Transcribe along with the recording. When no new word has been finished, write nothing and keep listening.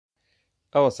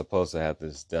I was supposed to have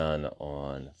this done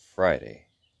on Friday,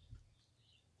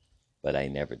 but I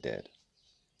never did.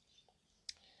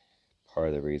 Part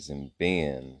of the reason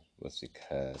being was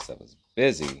because I was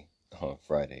busy on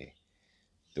Friday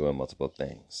doing multiple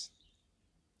things.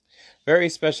 Very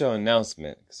special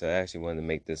announcement because I actually wanted to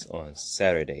make this on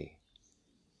Saturday.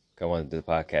 I wanted to do the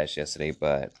podcast yesterday,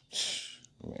 but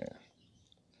man,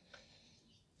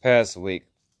 past week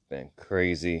been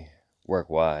crazy work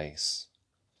wise.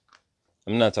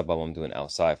 I'm not talking about what I'm doing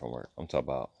outside from work. I'm talking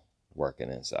about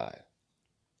working inside.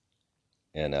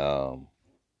 And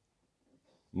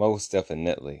most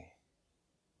definitely,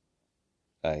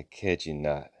 I kid you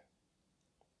not,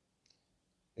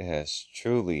 it has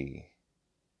truly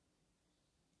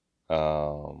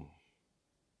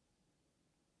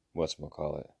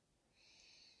whatchamacallit,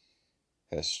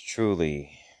 has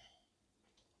truly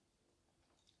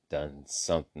done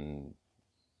something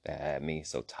that had me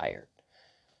so tired.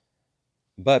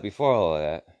 But before all of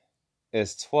that,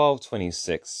 it's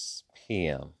 12:26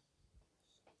 p.m.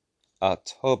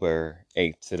 October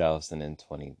 8th,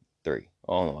 2023.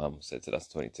 Oh no, I almost said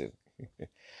 2022.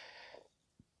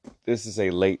 This is a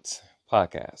late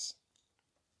podcast,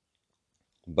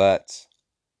 but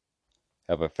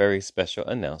I have a very special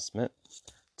announcement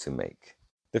to make.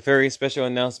 The very special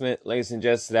announcement, ladies and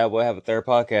gents, that we'll have a third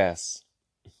podcast.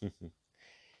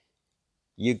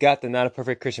 You got the Not a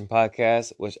Perfect Christian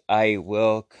podcast, which I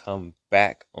will come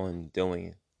back on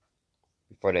doing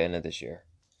before the end of this year.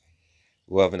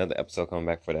 We'll have another episode coming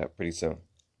back for that pretty soon.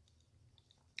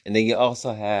 And then you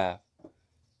also have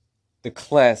the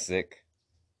classic,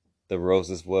 the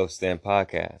Roses Wolf Stand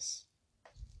podcast.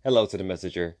 Hello to the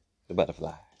messenger, the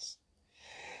butterflies.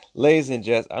 Ladies and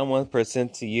gents, I want to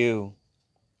present to you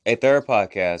a third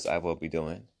podcast I will be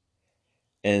doing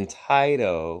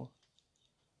entitled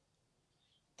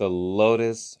The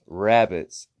Lotus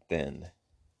Rabbit's Den.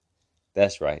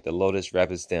 That's right, the Lotus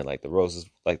Rabbit's Den, like the Roses,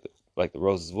 like the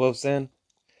Roses Wolf's Den,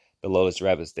 the Lotus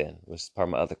Rabbit's Den, which is part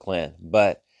of my other clan.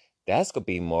 But that's gonna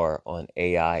be more on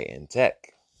AI and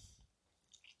tech.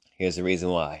 Here's the reason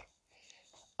why.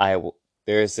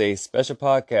 There's a special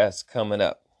podcast coming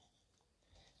up.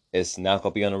 It's not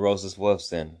gonna be on the Roses Wolf's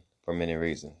Den for many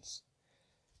reasons.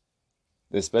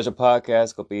 This special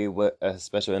podcast will be with a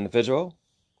special individual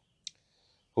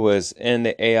who is in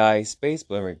the AI space,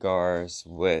 but in regards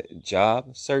with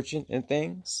job searching and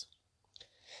things.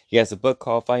 He has a book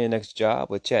called Find Your Next Job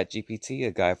with ChatGPT,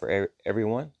 a guide for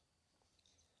everyone.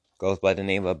 Goes by the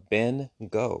name of Ben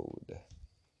Gold.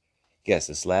 Yes,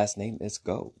 his last name is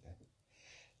Gold.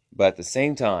 But at the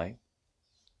same time,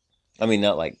 I mean,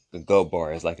 not like the Gold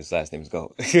Bar is like his last name is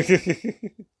Gold.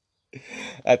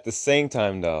 At the same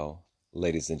time, though,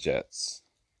 ladies and gents,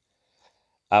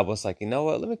 I was like, you know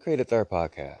what? Let me create a third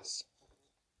podcast.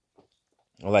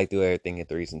 I like to do everything in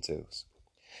threes and twos.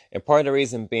 And part of the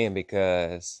reason being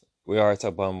because we are talking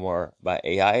about more about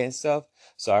AI and stuff.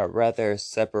 So I'd rather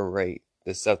separate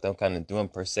the stuff that I'm kind of doing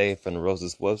per se from the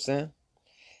Roses Wolf's Den,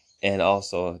 and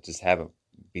also just have it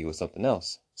be with something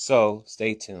else. So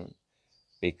stay tuned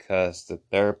because the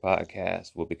third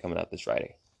podcast will be coming out this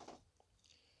Friday.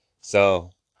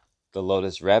 So the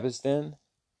Lotus Rabbit's Den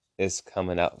is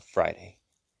coming out Friday.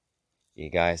 You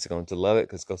guys are going to love it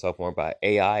because it's going to talk more about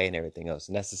AI and everything else.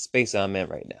 And that's the space I'm in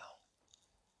right now.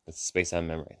 That's the space I'm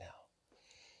in right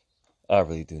now. I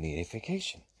really do need a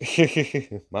vacation.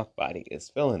 My body is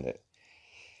feeling it.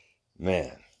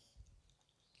 Man.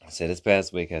 I said this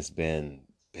past week has been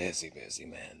busy,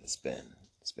 man. It's been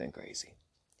crazy.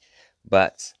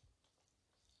 But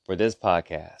for this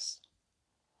podcast,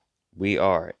 we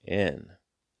are in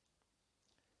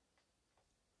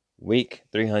week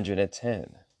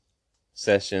 310,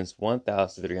 sessions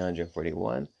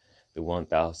 1341 to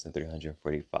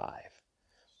 1345,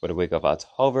 for the week of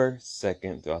October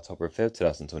 2nd to October 5th,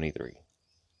 2023.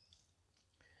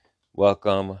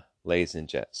 Welcome, ladies and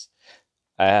gents.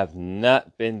 I have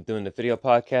not been doing the video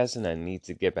podcast, and I need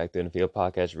to get back doing the video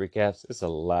podcast recaps. It's a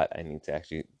lot I need to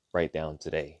actually write down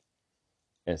today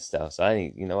and stuff. So I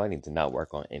need to not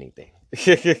work on anything.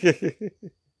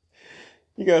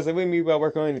 You guys, what do you mean by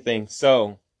work on anything?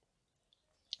 So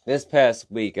this past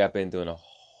week, I've been doing a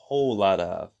whole lot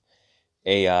of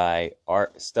AI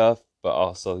art stuff, but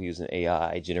also using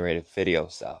AI generated video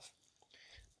stuff.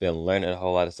 Been learning a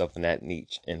whole lot of stuff in that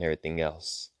niche and everything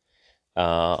else.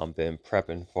 I've been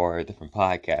prepping for different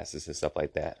podcasts and stuff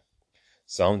like that.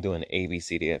 So I'm doing A, B,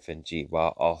 C, D, F, and G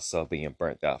while also being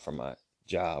burnt out from my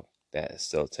job that is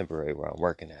still temporary where I'm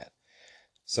working at.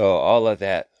 So all of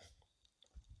that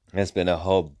has been a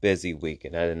whole busy week,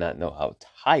 and I did not know how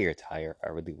tired I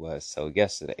really was. So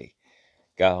yesterday,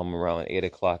 Got home around 8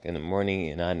 o'clock in the morning,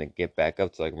 and I didn't get back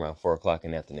up till like around 4 o'clock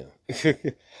in the afternoon.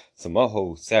 So my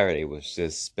whole Saturday was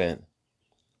just spent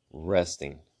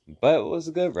resting. But it was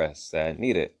a good rest that I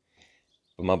needed.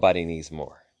 But my body needs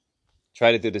more.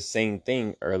 Tried to do the same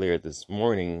thing earlier this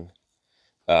morning.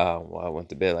 I went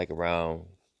to bed like around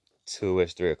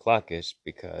 2-ish, 3 o'clock-ish,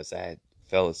 because I had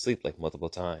fell asleep like multiple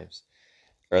times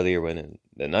earlier in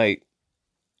the night,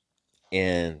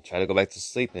 and try to go back to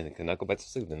sleep and could not go back to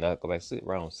sleep, and not go back to sleep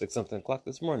around 6 something o'clock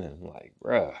this morning. I'm like,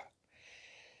 bruh.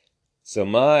 So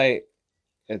my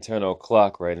internal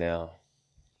clock right now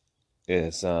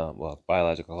is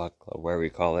biological clock, whatever we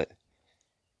call it,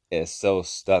 is so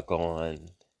stuck on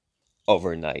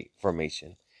overnight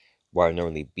formation where I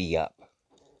normally be up.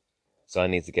 So I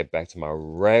need to get back to my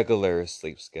regular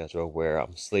sleep schedule where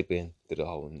I'm sleeping through the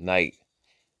whole night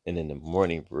and in the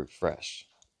morning refresh.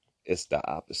 It's the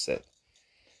opposite.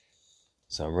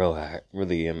 So I'm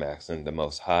really am asking the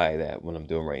Most High that what I'm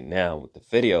doing right now with the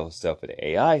video stuff, with the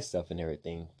AI stuff and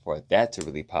everything, for that to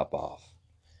really pop off,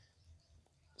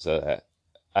 so that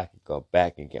I could go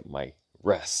back and get my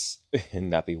rest and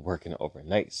not be working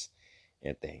overnights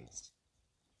and things.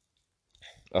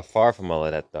 Far from all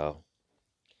of that, though,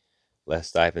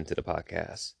 let's dive into the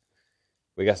podcast.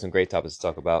 We got some great topics to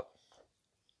talk about.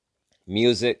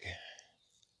 Music.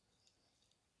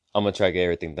 I'm gonna try to get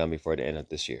everything done before the end of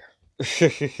this year.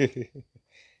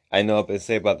 I know I've been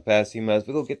saying about the past few months,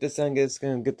 we're gonna get this done,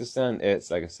 get this done. It's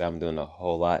like I said, I'm doing a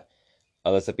whole lot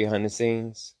other stuff behind the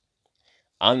scenes.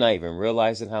 I'm not even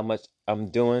realizing how much I'm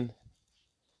doing,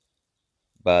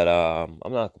 but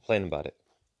I'm not complaining about it.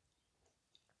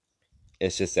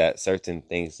 It's just that certain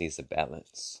things needs a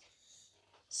balance,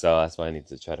 so that's why I need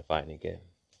to try to find again.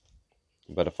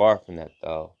 But apart from that,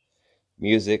 though,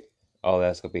 music, all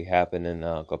that's gonna be happening,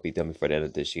 gonna be done before the end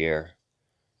of this year.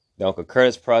 The Uncle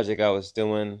Curtis project I was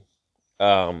doing,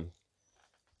 for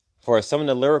some of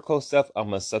the lyrical stuff, I'm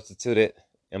gonna substitute it.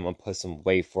 I'm gonna put some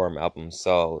waveform albums.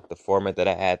 So the format that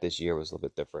I had this year was a little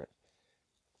bit different,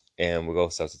 and we'll go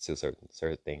substitute certain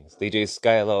things. DJ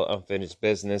Skylo, Unfinished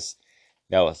Business,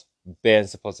 that was been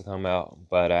supposed to come out,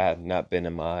 but I have not been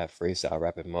in my freestyle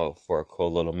rapping mode for a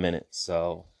cool little minute.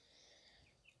 So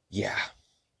yeah,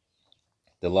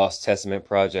 the Lost Testament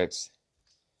projects.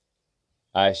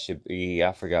 I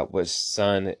forgot which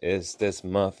sun is this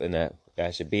month, and that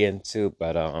I should be into,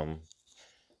 but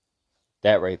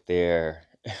that right there,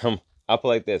 I'll put it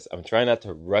like this. I'm trying not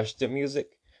to rush the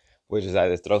music, which is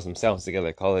either throw some sounds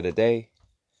together, call it a day.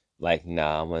 Like,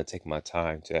 nah, I'm going to take my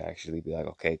time to actually be like,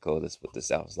 okay, cool, this is what this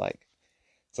sounds like.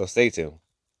 So stay tuned.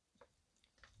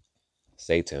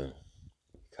 Stay tuned.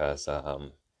 Because,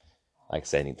 like I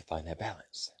said, I need to find that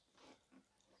balance.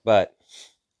 But,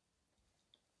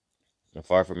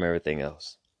 far from everything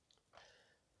else,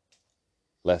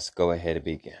 let's go ahead and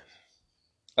begin.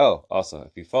 Oh, also,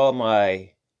 if you follow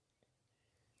my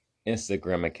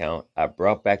Instagram account, I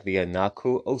brought back the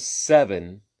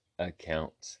Onaku07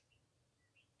 account.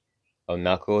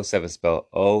 Onaku07, spelled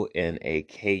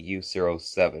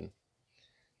ONAKU07.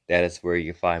 That is where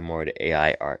you find more of the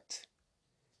AI art.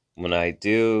 When I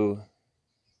do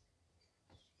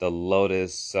the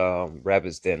Lotus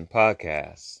Rabbit's Den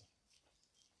podcast,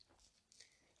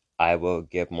 I will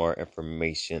give more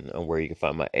information on where you can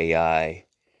find my AI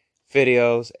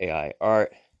videos, AI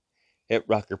art,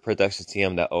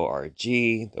 hiprockerproductionstm.org,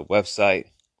 the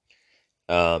website.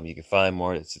 You can find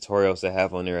more of the tutorials I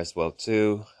have on there as well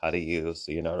too, how to use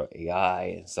Leonardo AI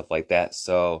and stuff like that.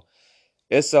 So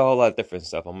it's a whole lot of different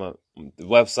stuff. The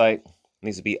website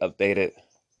needs to be updated.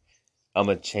 I'm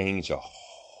gonna change a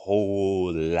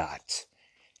whole lot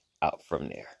out from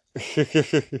there.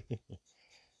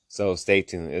 So stay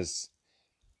tuned. This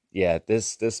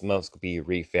month's gonna be a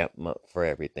revamp month for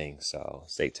everything. So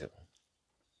stay tuned.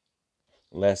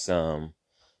 Let's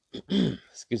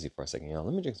excuse me for a second, y'all.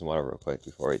 Let me drink some water real quick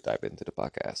before we dive into the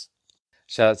podcast.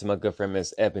 Shout out to my good friend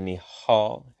Miss Ebony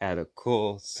Hall. Had a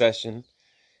cool session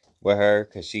with her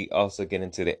because she also get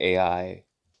into the AI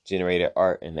generated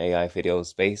art and AI video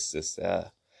space. This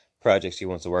project she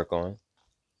wants to work on.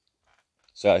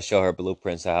 So I show her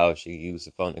blueprints of how she used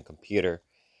the phone and computer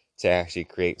to actually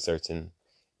create certain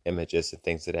images and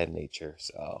things of that nature.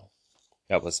 So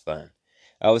that was fun.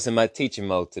 I was in my teaching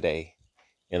mode today,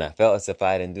 and I felt as if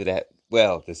I didn't do that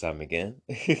well this time again.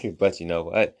 But you know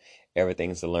what? Everything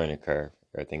is a learning curve.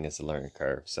 Everything is a learning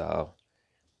curve. So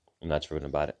I'm not tripping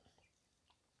about it.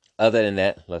 Other than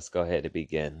that, let's go ahead and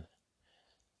begin.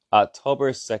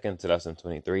 October 2nd,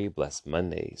 2023, Blessed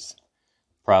Mondays.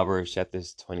 Proverbs chapter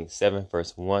 27,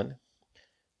 verse 1.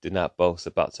 Do not boast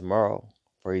about tomorrow,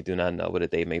 for you do not know what a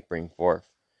day may bring forth.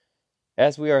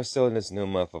 As we are still in this new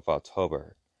month of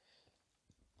October,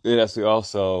 And that's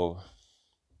also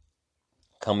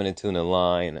coming into the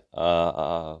line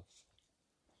of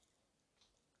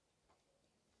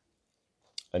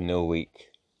a new week.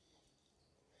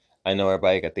 I know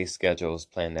everybody got these schedules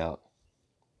planned out.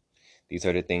 These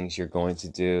are the things you're going to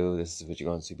do. This is what you're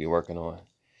going to be working on.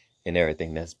 And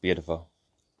everything. That's beautiful.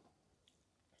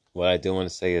 What I do want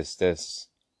to say is this.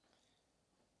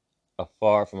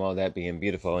 Far from all that being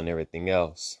beautiful and everything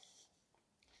else,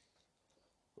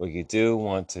 what you do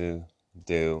want to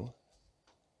do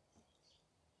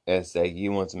is that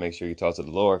you want to make sure you talk to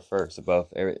the Lord first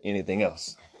above anything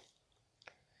else.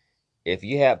 If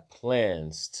you have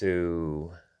plans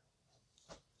to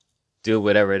do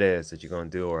whatever it is that you're going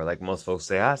to do, or like most folks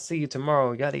say, I'll see you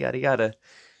tomorrow, yada, yada, yada,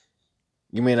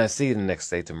 you may not see you the next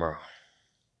day tomorrow.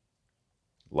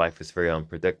 Life is very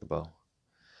unpredictable.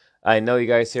 I know you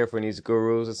guys here for these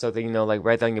gurus or something, like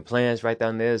write down your plans, write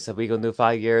down this, if we gonna do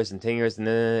 5 years and 10 years, and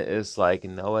then it's like, you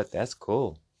know what, that's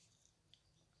cool.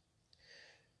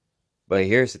 But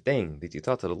here's the thing, did you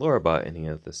talk to the Lord about any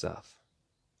of this stuff?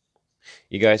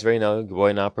 You guys already know, your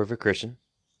boy not a perfect Christian.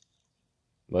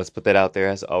 Let's put that out there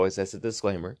as always as a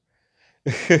disclaimer.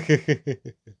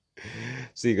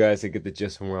 So you guys can get the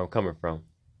gist from where I'm coming from.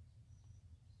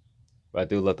 But I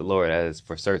do love the Lord, that is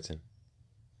for certain.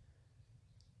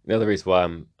 Another reason why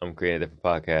I'm creating a different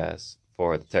podcast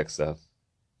for the tech stuff,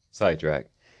 sidetrack,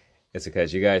 is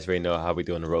because you guys already know how we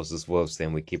do in the Roses Wolves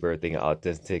thing. We keep everything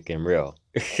authentic and real.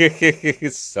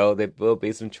 So there will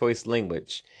be some choice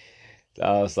language. So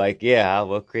I was like, yeah, I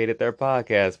will create their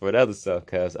podcast for the other stuff,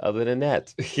 because other than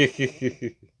that,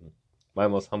 my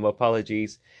most humble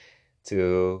apologies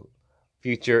to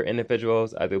future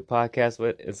individuals I do podcasts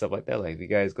with and stuff like that. Like, if you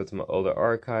guys go to my older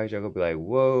archives, y'all gonna be like,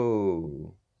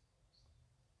 whoa.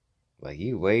 Like,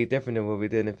 you way different than what we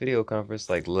did in the video conference.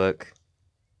 Like, look,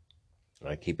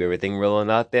 I keep everything real and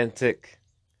authentic.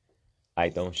 I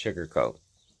don't sugarcoat.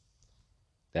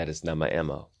 That is not my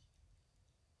MO.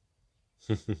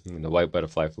 The white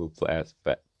butterfly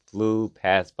flew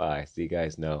past by, so you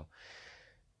guys know.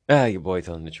 Your boy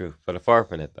telling the truth. But far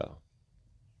from it, though.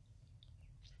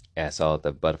 As all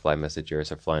the butterfly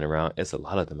messengers are flying around, it's a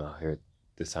lot of them out here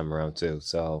this time around, too.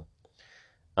 So,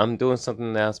 I'm doing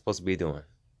something that I'm supposed to be doing.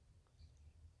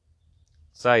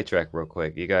 Sidetrack real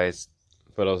quick. You guys,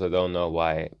 for those that don't know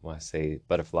why I say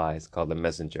butterflies, call them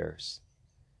messengers.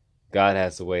 God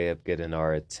has a way of getting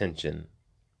our attention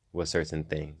with certain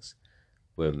things.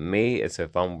 With me, it's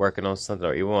if I'm working on something,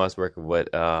 or even when I was working with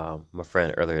my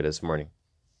friend earlier this morning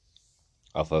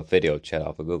off a video chat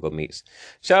off of Google Meets.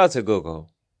 Shout out to Google.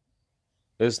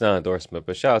 This is not an endorsement,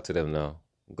 but shout out to them though.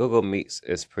 Google Meets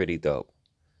is pretty dope.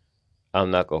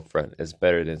 I'm not gonna front. It's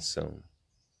better than Zoom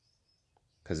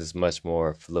because it's much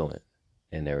more fluent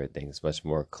and everything. It's much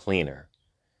more cleaner.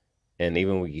 And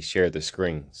even when you share the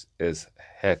screens, it's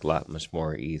heck lot much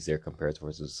more easier compared to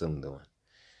what Zoom doing.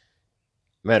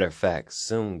 Matter of fact,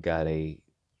 Zoom got a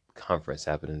conference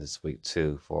happening this week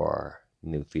too for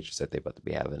new features that they're about to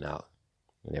be having out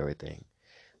and everything.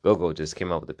 Google just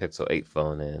came out with the Pixel 8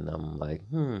 phone, and I'm like,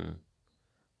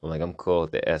 I'm cool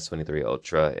with the S23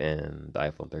 Ultra and the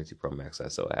iPhone 13 Pro Max I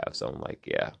still have. So I'm like,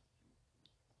 yeah.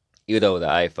 Even though with the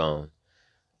iPhone,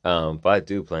 but I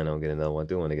do plan on getting another one. I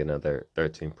do want to get another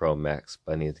 13 Pro Max,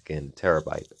 but I need to get a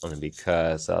terabyte only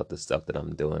because of the stuff that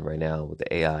I'm doing right now with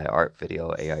the AI art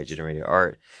video, AI generated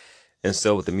art, and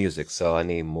still with the music. So I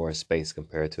need more space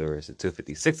compared to the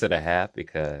 256 that I have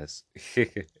because.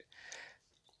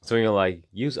 So you're like,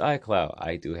 use iCloud.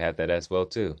 I do have that as well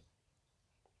too.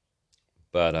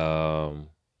 But I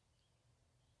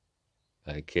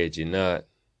kid you not,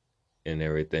 and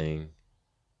everything.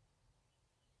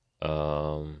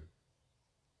 Um,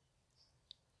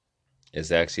 it's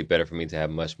actually better for me to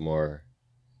have much more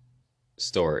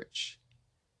storage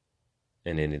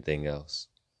than anything else.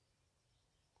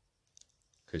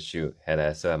 Cause shoot, had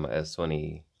I still had my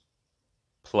S20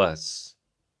 Plus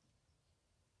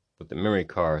with the memory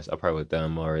cards, I probably would have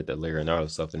done more of the Leonardo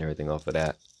stuff and everything off of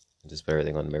that. Just put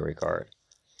everything on the memory card.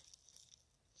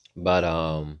 But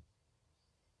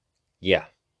yeah,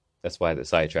 that's why I had to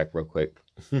sidetrack real quick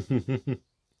and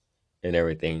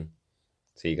everything.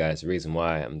 So you guys, the reason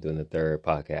why I'm doing the third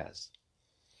podcast.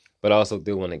 But I also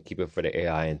do want to keep it for the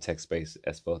AI and tech space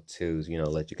as well too.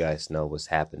 Let you guys know what's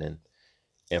happening.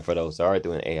 And for those that are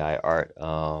doing AI art,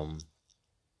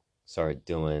 start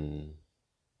doing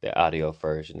the audio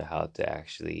version of how to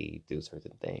actually do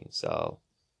certain things. So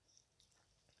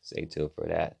stay tuned for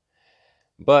that.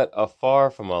 But far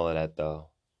from all of that though,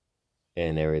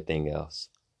 and everything else,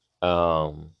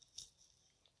 um,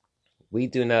 we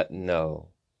do not know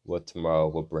what tomorrow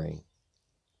will bring.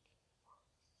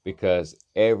 because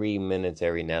every minute,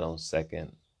 every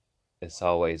nanosecond, it's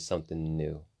always something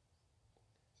new.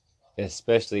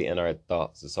 Especially in our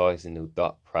thoughts, it's always a new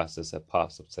thought process that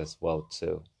pops up as well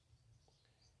too.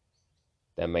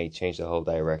 That may change the whole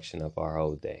direction of our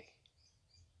whole day.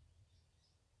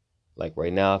 Like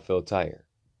right now, I feel tired,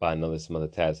 but I know there's some other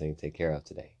tasks I need to take care of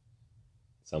today,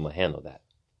 so I'm gonna handle that.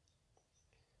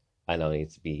 I know I need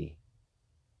to be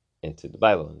into the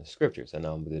Bible and the scriptures. I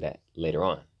know I'm gonna do that later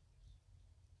on,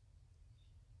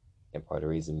 and part of the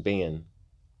reason being,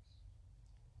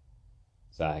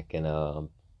 so I can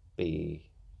be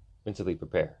mentally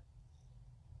prepared.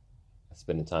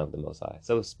 Spending time with the Most High,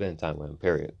 so spend time with Him.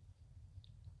 Period.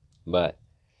 But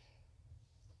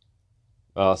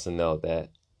I also know that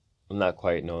I'm not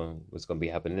quite knowing what's going to be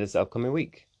happening this upcoming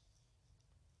week.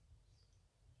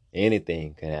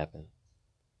 Anything can happen.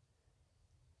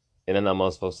 And then I'm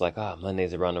most folks like,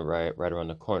 Monday's around the right around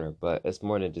the corner. But it's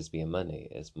more than just being Monday.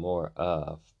 It's more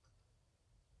of,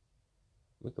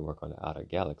 we can work on the Outer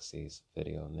Galaxies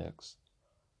video next.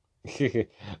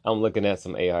 I'm looking at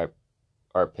some AI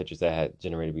art pictures I had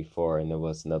generated before, and there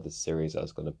was another series I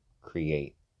was going to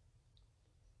create.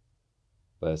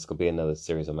 But it's going to be another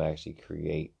series I'm going to actually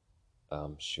create.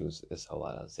 Shoes. It's a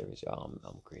lot of series, y'all.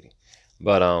 I'm creating.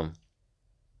 But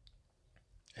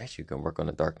actually, you can work on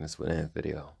the Darkness Within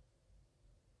video.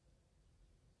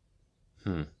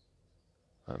 Um,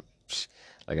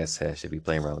 like I said, I should be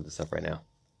playing around with this stuff right now.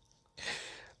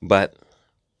 But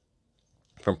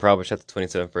from Proverbs chapter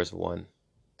 27, verse 1,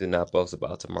 do not boast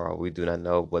about tomorrow. We do not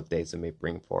know what days it may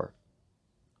bring forth.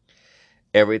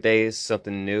 Every day is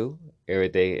something new. Every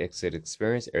day is an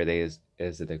experience. Every day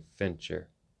is an adventure.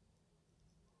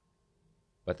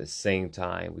 But at the same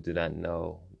time, we do not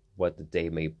know what the day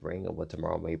may bring or what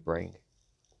tomorrow may bring.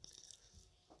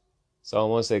 So I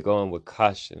want to say go in with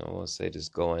caution. I want to say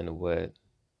just go in with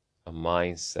a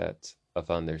mindset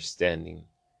of understanding.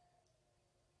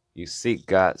 You seek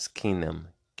God's kingdom,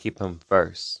 keep Him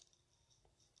first.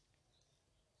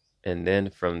 And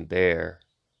then from there,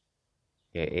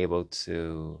 you're able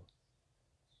to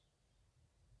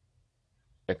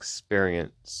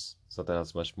experience something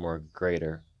else much more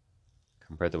greater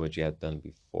compared to what you have done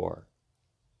before.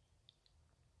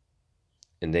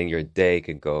 And then your day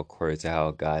can go according to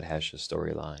how God has your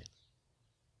storyline.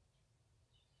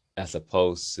 As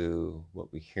opposed to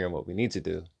what we hear and what we need to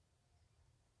do.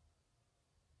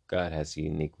 God has a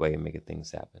unique way of making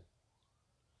things happen.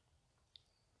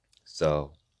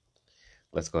 So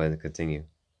let's go ahead and continue.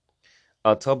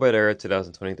 October 3rd,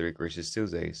 2023, Gracious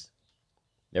Tuesdays.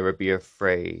 Never be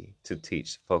afraid to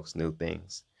teach folks new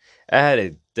things. I had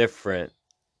a different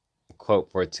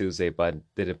quote for Tuesday, but I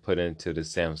didn't put into the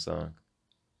Samsung.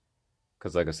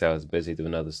 Because like I said, I was busy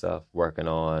doing other stuff, working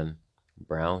on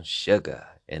brown sugar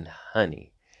and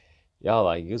honey. Y'all,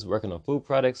 like, you was working on food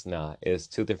products? Nah, it's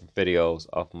two different videos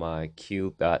off my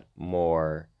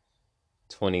Q.More21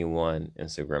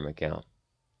 Instagram account,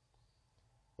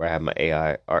 where I have my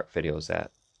AI art videos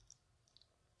at.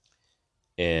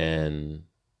 And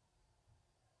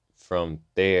from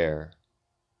there,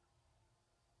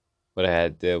 what I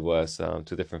had did was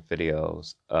two different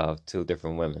videos of two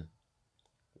different women.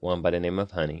 One by the name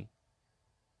of Honey,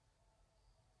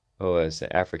 who is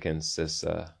an African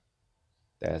sister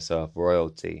that's of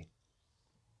royalty,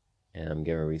 and I'm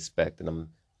giving respect. And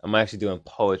I'm actually doing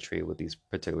poetry with these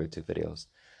particular two videos.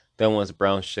 Then one's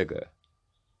Brown Sugar.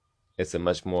 It's a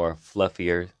much more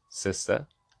fluffier sister,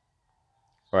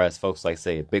 or as folks like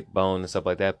say, a big bone and stuff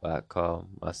like that. But I call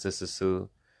my sisters who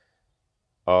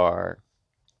are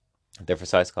different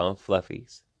size, call them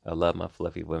fluffies. I love my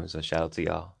fluffy women, so shout out to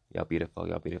y'all. Y'all beautiful,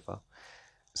 y'all beautiful.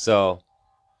 So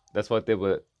that's what I did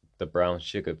with the Brown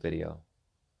Sugar video.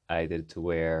 I did to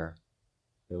where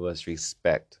it was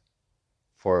respect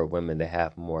for women to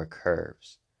have more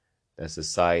curves that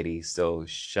society still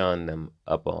shun them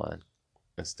up on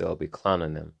and still be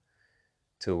clowning them,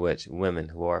 to which women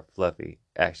who are fluffy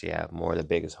actually have more the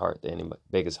biggest hearts than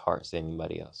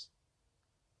anybody else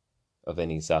of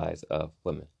any size of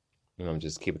women. And I'm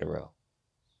just keeping it real.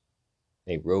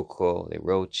 They real cool, they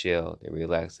real chill, they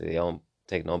relax, they don't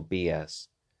take no BS.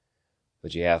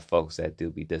 But you have folks that do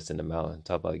be dissing them out and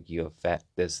talk about you're fat,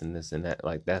 this and this and that.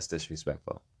 Like, that's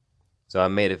disrespectful. So I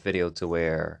made a video to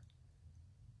where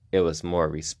it was more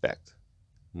respect,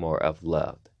 more of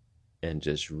love, and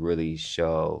just really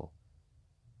show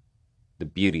the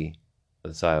beauty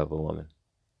of the side of a woman.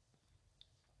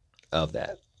 Of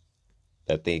that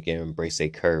they can embrace their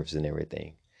curves and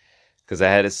everything. Because I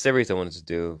had a series I wanted to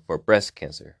do for breast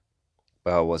cancer,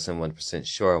 but I wasn't 1%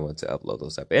 sure I wanted to upload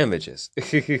those type of images.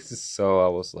 So I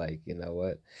was like, you know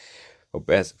what?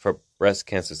 For breast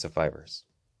cancer survivors,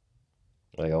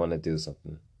 Like I want to do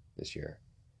something this year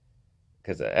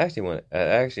because I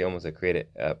actually almost had created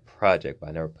a project, but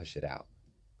I never pushed it out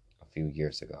a few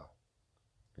years ago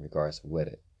in regards to with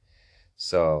it.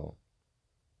 So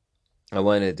I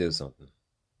wanted to do something,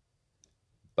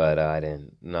 but I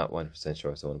didn't not 100%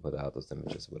 sure. So I want to put out those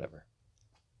images, or whatever.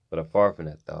 But apart from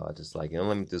that, though, I just like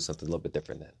let me do something a little bit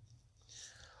different then.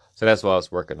 So that's what I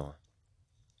was working on.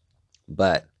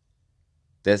 But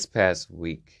this past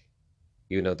week,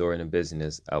 even though during the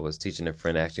business, I was teaching a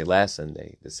friend actually last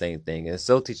Sunday the same thing, and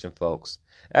still teaching folks.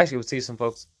 Actually, was teaching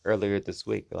folks earlier this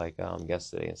week, like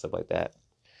yesterday and stuff like that,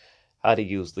 how to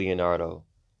use Leonardo,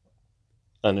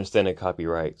 understanding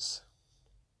copyrights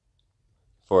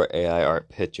for AI art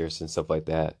pictures and stuff like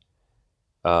that.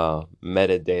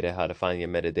 Metadata, how to find your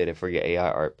metadata for your AI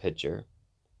art picture.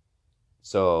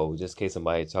 So just in case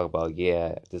somebody talk about,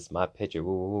 yeah, this is my picture,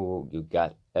 woo, woo, woo, you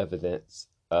got evidence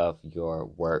of your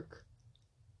work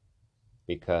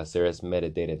because there is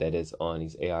metadata that is on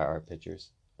these AI art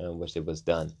pictures in which it was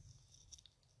done.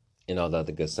 And all the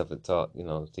other good stuff to talk,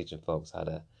 teaching folks how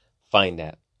to find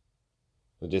that.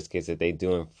 In this case, if they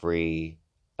doing free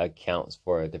accounts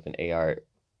for different AI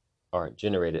art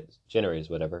generators,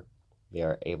 whatever, they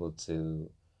are able to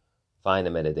find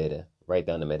the metadata, write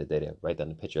down the metadata, write down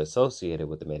the picture associated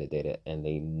with the metadata, and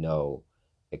they know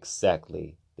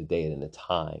exactly the date and the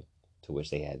time to which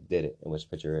they had did it and which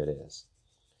picture it is.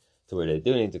 So where they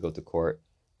do need to go to court,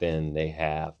 then they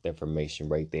have the information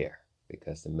right there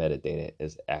because the metadata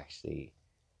is actually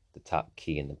the top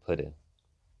key in the pudding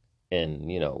and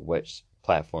which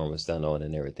platform was done on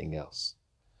and everything else.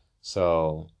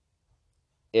 So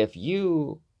if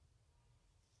you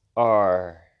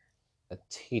are a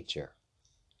teacher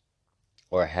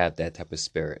or have that type of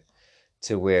spirit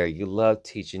to where you love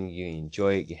teaching, you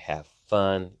enjoy it, you have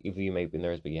fun, even you may be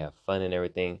nervous, but you have fun and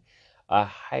everything, I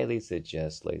highly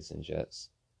suggest, ladies and gents,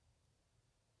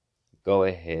 go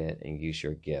ahead and use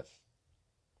your gift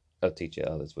of teaching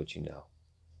others what you know.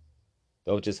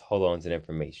 Don't just hold on to the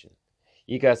information.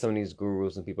 You got some of these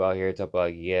gurus and people out here talk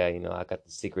about, yeah, I got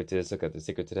the secret to this, I got the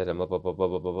secret to that, I'm blah, blah, blah, blah,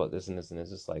 blah, blah, this and this and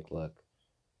this. It's like, look,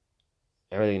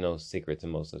 I really know secret to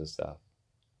most of the stuff.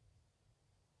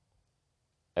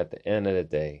 At the end of the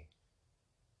day,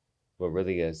 what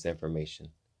really is information?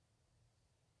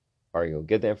 Are you going to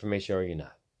get the information or you're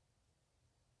not?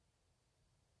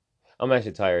 I'm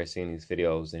actually tired of seeing these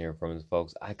videos and hearing from these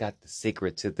folks. I got the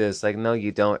secret to this. Like, no,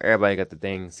 you don't. Everybody got the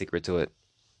dang secret to it.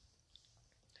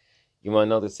 You want to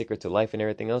know the secret to life and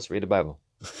everything else? Read the Bible.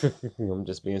 I'm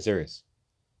just being serious.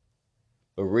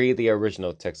 But read the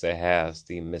original text that has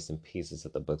the missing pieces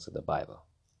of the books of the Bible.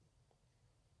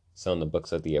 Some of the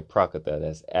books of the Apocrypha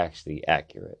that's actually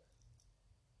accurate.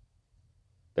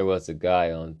 There was a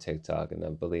guy on TikTok, and I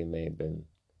believe maybe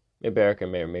Eric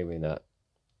and maybe not.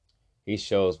 He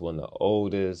shows one of the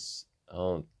oldest, I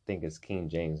don't think it's King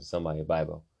James or somebody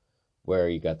Bible, where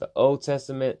you got the Old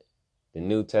Testament, the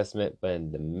New Testament, but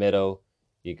in the middle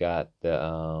you got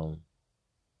the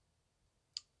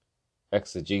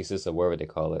exegesis or whatever they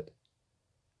call it,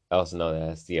 also known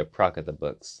as the Apocrypha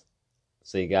books.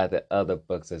 So you got the other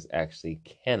books that's actually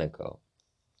canonical,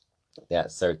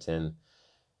 that certain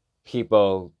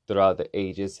people throughout the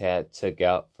ages had took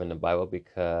out from the Bible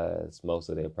because most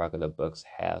of the Apocrypha books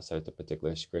have certain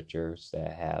particular scriptures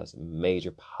that has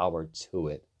major power to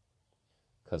it.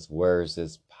 Because words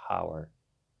is power.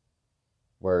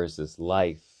 Words is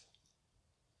life.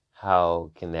 How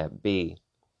can that be?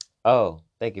 Oh,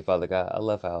 thank you, Father God. I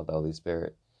love how the Holy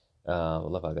Spirit, I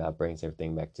love how God brings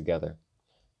everything back together.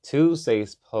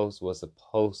 Tuesday's post was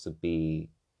supposed to be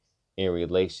in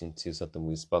relation to something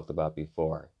we spoke about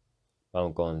before.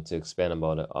 I'm going to expand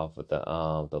about it off of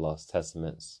the Lost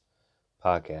Testaments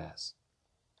podcast.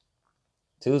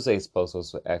 Tuesday's post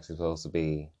was actually supposed to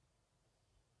be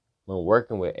when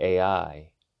working with AI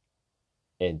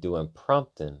and doing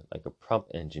prompting, like a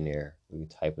prompt engineer, we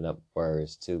typing up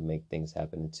words to make things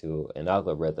happen to an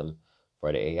algorithm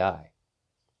for the AI.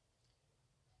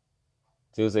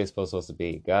 Tuesday's post was supposed to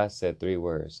be God said 3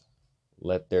 words,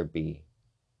 let there be,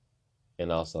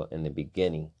 and also in the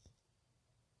beginning.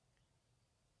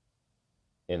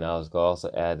 And I was going to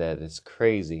also add that it's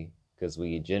crazy because when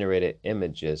you generated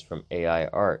images from AI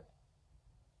art,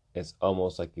 it's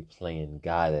almost like you're playing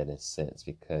God in a sense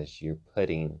because you're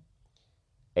putting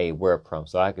a word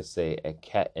prompt. So I could say a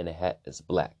cat in a hat is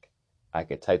black. I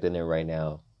could type that in right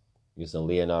now using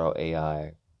Leonardo AI.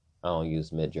 I don't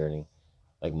use Midjourney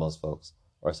like most folks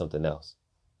or something else.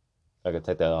 I could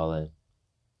type that all in.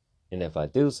 And if I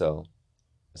do so,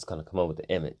 it's going to come up with the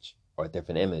image or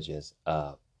different images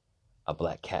of a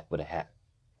black cat with a hat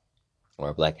or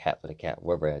a black hat with a cat,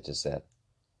 whatever I just said.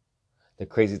 the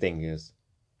crazy thing is,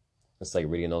 it's like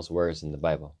reading those words in the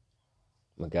Bible.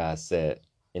 When God said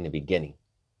in the beginning.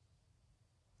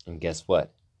 And guess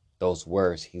what? Those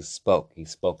words he spoke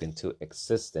into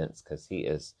existence because he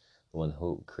is the one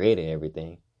who created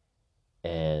everything.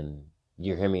 And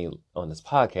you hear me on this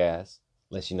podcast,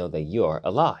 lets you know that you are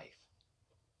alive,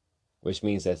 which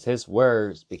means that his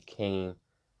words became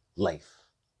life.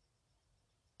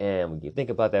 And when you think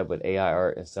about that with AI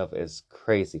art and stuff, it's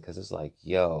crazy because it's like,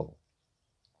 yo,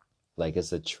 like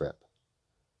it's a trip.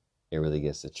 It really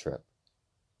gets a trip.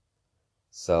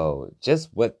 So just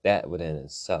what that within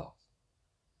itself,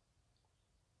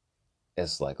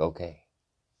 it's like, okay.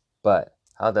 But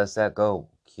how does that go?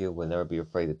 Q will never be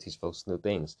afraid to teach folks new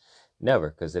things.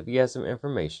 Never, because if you have some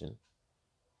information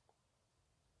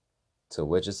to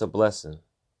which it's a blessing,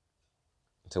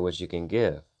 to which you can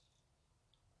give,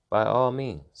 by all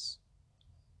means,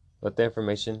 let the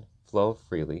information flow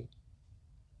freely,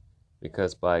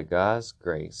 because by God's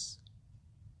grace,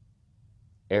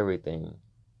 everything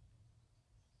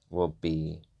will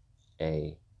be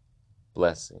a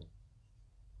blessing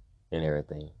in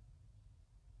everything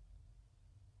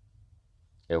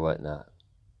and whatnot.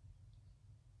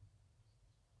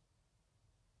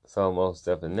 So most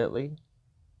definitely,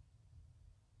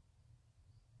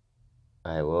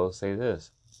 I will say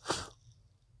this.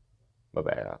 My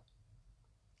bad.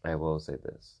 I will say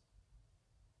this.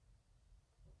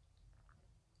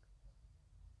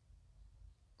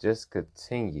 Just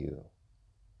continue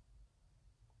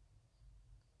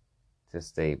to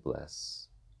stay blessed.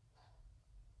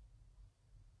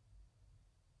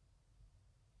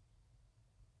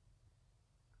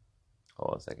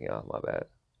 Hold on a second, y'all. My bad.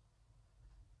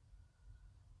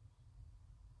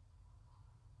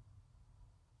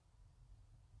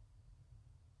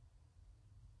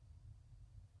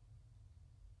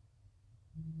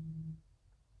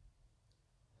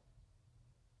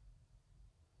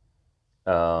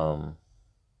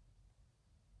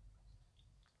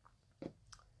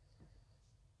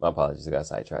 My apologies. I got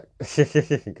sidetracked.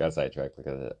 Got sidetracked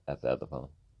because at the other phone.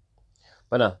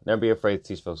 But no, never be afraid to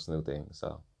teach folks new things.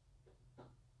 So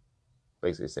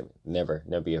basically, never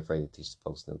be afraid to teach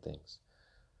folks new things.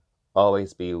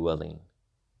 Always be willing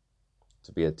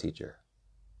to be a teacher.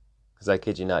 Because I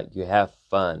kid you not, you have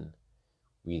fun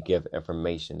when you give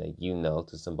information that you know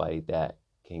to somebody that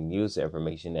can use the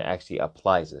information and actually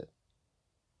applies it.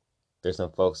 There's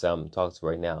some folks that I'm talking to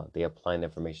right now. They apply the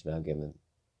information that I'm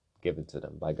given to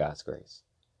them by God's grace.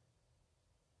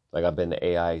 Like I've been in the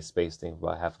AI space thing for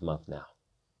about half a month now.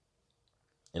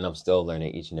 And I'm still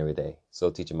learning each and every day.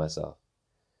 Still teaching myself.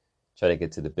 Try to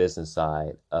get to the business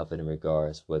side of it in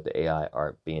regards with the AI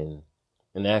art being,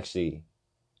 and actually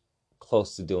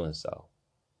close to doing so.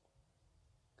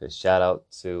 Because shout out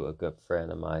to a good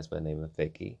friend of mine by the name of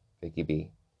Vicky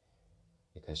B.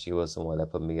 Because she was the one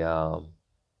that put me,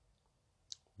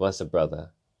 blessed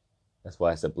brother. That's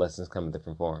why I said blessings come in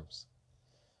different forms.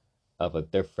 Of a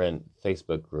different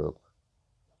Facebook group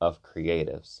of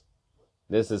creatives.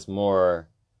 This is more,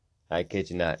 I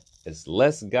kid you not, it's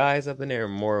less guys up in there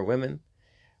and more women,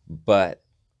 but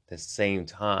at the same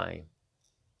time,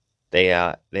 they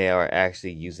are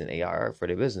actually using AI for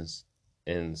their business,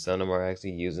 and some of them are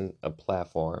actually using a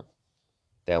platform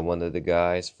that one of the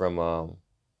guys from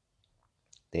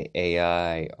the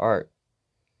AI art,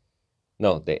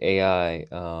 no, the AI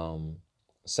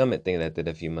summit thing that did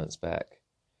a few months back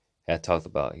had talked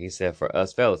about. He said for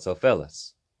us fellas, so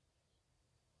fellas,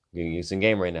 you're using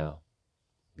game right now.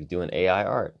 Be doing AI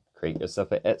art. Create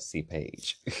yourself an Etsy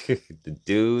page. The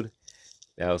dude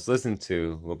that I was listening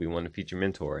to will be one of the future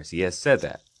mentors. He has said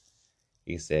that.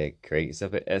 He said, create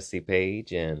yourself an Etsy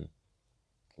page and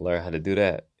learn how to do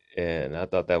that. And I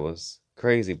thought that was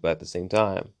crazy, but at the same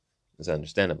time, it's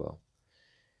understandable.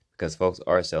 Because folks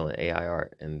are selling AI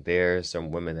art. And there's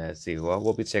some women that see, well,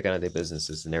 we'll be checking out their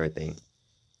businesses and everything.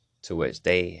 To which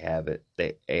they have it,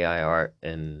 the AI art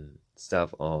and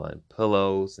stuff on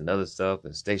pillows and other stuff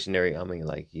and stationery. I mean,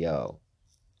 like, yo,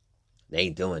 they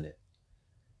doing it.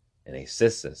 And they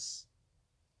sisters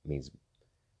means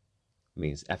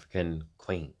African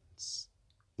queens,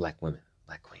 black women,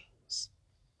 black queens.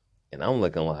 And I'm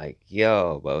looking like,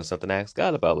 yo, but it was something I asked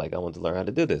God about. Like, I want to learn how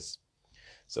to do this.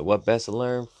 So what best to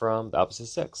learn from the opposite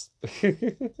sex?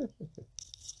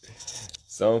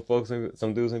 Some folks,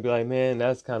 some dudes gonna be like, man,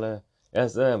 that's them.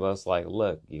 But it's like,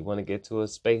 look, you want to get to a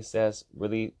space that's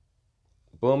really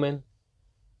booming?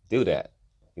 Do that.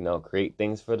 Create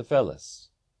things for the fellas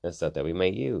and stuff that we may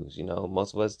use.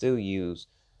 Most of us do use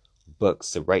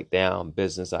books to write down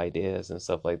business ideas and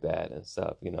stuff like that and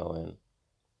stuff, and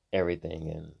everything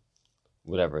and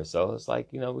whatever. So it's like,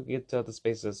 we get to other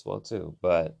spaces as well too.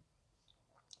 But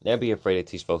Never be afraid to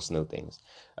teach folks new things.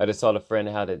 I just taught a friend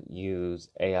how to use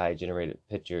AI generated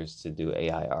pictures to do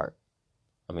AI art.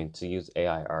 To use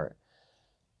AI art,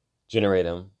 generate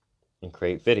them, and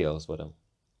create videos with them,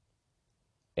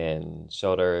 and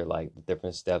showed her like the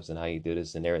different steps and how you do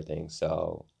this and everything.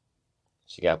 So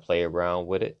she got to play around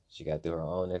with it. She got to do her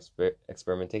own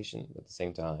experimentation at the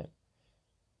same time.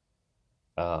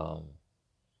 Um,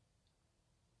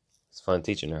 it's fun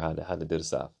teaching her how to do the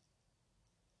stuff.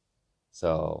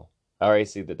 So I already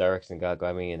see the direction God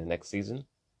got me in the next season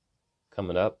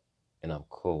coming up, and I'm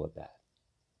cool with that.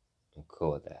 I'm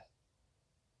cool with that.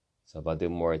 So if I do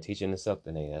more teaching and stuff,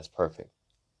 then hey, that's perfect.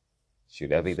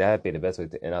 Shoot, that'd be the best way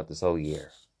to end out this whole year.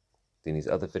 Doing these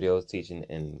other videos, teaching,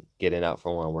 and getting out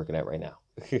from where I'm working at right now.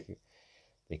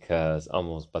 Because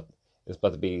it's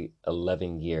about to be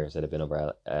 11 years that I've been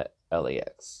over at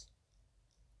LAX.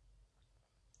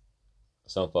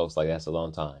 Some folks like that's a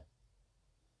long time.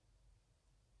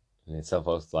 And then some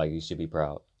folks like you should be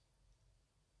proud.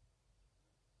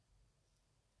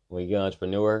 When you're an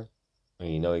entrepreneur,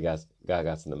 and you know God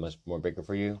got something much more bigger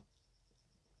for you,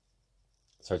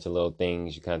 certain little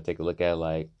things you kind of take a look at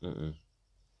like,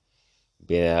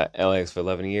 being at LAX for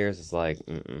 11 years, it's like,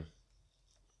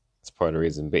 it's part of the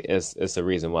reason. It's a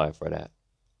reason why for that.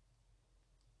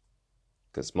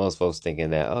 Because most folks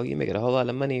thinking that, oh, you're making a whole lot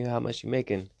of money. How much you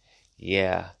making?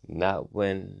 Yeah, not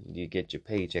when you get your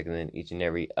paycheck and then each and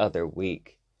every other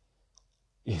week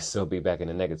you still be back in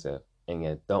the negative and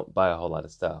you don't buy a whole lot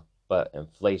of stuff. But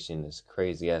inflation is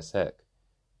crazy as heck.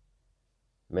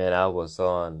 Man, I was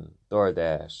on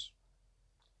DoorDash.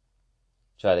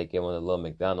 Try to get one of the little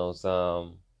McDonald's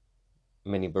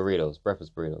mini burritos,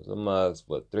 breakfast burritos. The mugs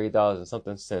for $3 and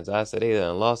something cents. I said they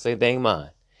done lost their dang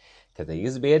mind. Because they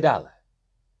used to be $1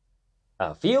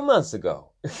 a few months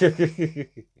ago.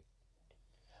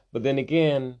 But then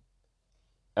again,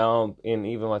 and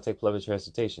even when I take public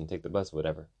transportation, take the bus,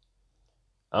 whatever,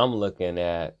 I'm looking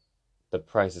at the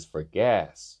prices for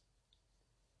gas.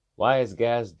 Why is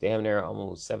gas damn near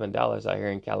almost $7 out here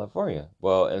in California?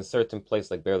 Well, in certain places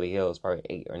like Beverly Hills, probably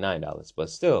 $8 or $9, but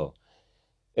still,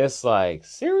 it's like,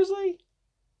 seriously?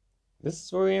 This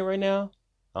is where we're in right now?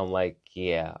 I'm like,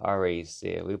 yeah, I already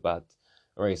said we're about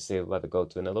to go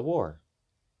to another war.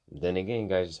 Then again, you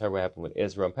guys just heard what happened with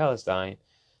Israel and Palestine.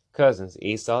 Cousins,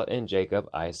 Esau and Jacob,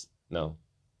 Isaac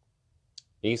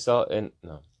and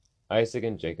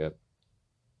Jacob.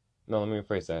 No, let me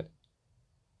rephrase that.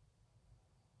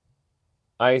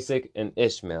 Isaac and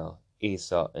Ishmael,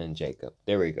 Esau and Jacob.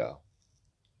 There we go.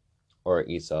 Or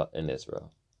Esau and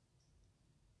Israel.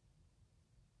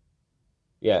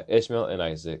 Yeah, Ishmael and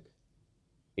Isaac,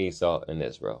 Esau and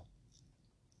Israel.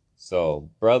 So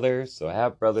brothers, so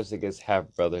half brothers against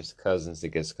half brothers, cousins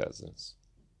against cousins,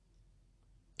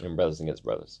 and brothers against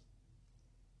brothers.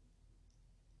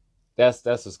 That's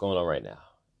what's going on right now.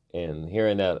 And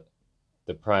hearing that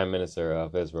the prime minister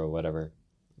of Israel, whatever,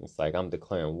 it's like I'm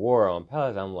declaring war on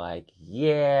Palestine. I'm like,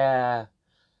 yeah.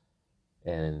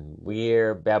 And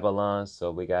we're Babylon,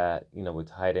 so we got, we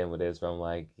tied in with Israel. I'm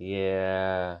like,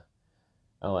 yeah.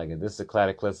 I'm like, if this is a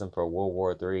cataclysm for World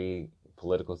War III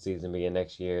political season being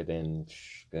next year, then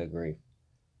good grief.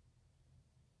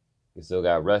 We still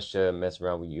got Russia messing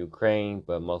around with Ukraine,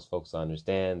 but most folks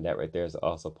understand that right there is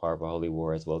also part of a holy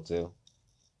war as well too.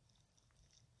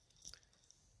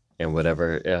 And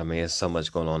whatever, there's so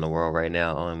much going on in the world right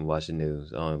now. I don't even watch the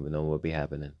news. I don't even know what be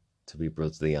happening, to be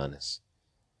brutally honest.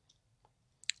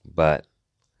 But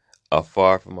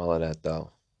far from all of that,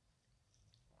 though,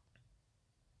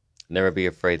 never be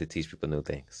afraid to teach people new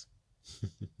things.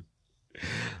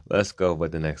 Let's go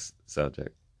with the next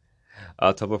subject.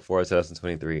 October 4,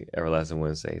 2023, Everlasting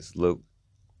Wednesdays. Luke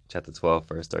chapter 12,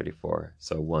 verse 34.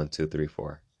 So 1, 2, 3,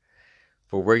 4.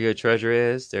 For where your treasure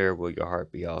is, there will your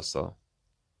heart be also.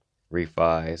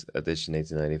 Revised edition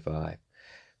 1895.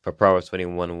 For Proverbs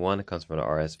 21:1, it comes from the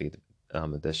RSV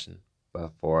edition.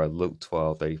 But for Luke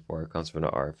 12:34, it comes from the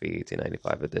RV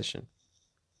 1895 edition.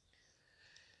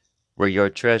 Where your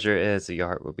treasure is, your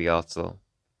heart will be also.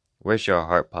 Where's your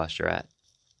heart posture at?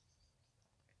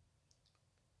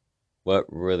 What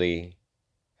really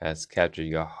has captured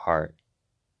your heart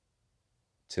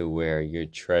to where you're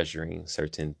treasuring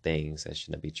certain things that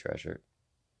shouldn't be treasured?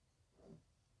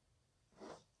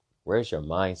 Where's your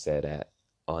mindset at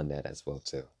on that as well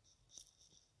too?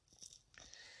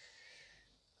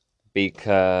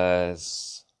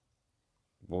 Because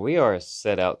when we are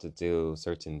set out to do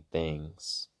certain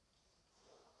things,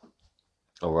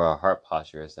 or where our heart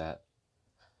posture is at,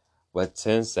 what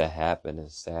tends to happen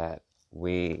is that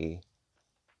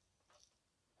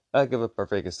I'll give a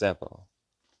perfect example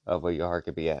of where your heart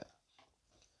could be at.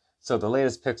 So the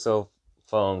latest Pixel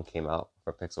phone came out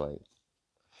for Pixel 8.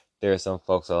 There are some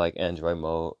folks that like Android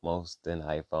mode most than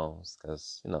iPhones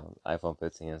because, iPhone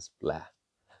 15 is blah.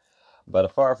 But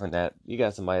apart from that, you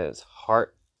got somebody that's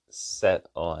heart set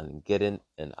on getting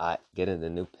the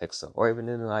new Pixel or even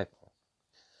the new iPhone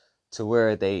to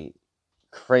where they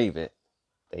crave it,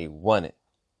 they want it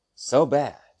so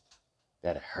bad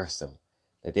that it hurts them,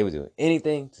 that they would do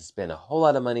anything to spend a whole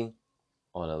lot of money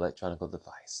on an electronic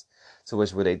device. So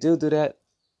which when they do that,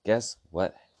 guess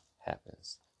what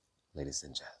happens, ladies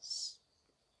and gents?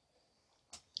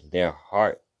 Their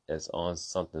heart is on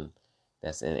something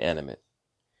that's inanimate,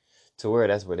 to where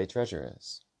that's where their treasure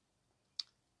is.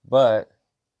 But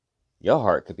your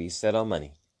heart could be set on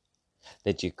money,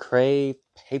 that you crave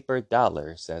paper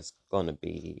dollars that's going to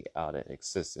be out of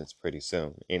existence pretty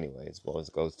soon anyways, once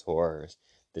it goes towards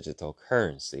digital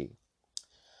currency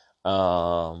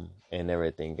and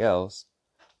everything else.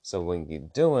 So when you're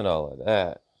doing all of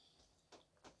that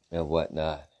and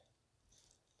whatnot,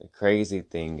 the crazy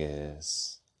thing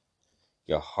is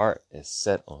your heart is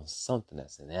set on something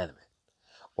that's inanimate,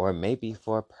 or maybe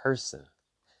for a person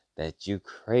that you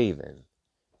craving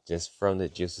just from the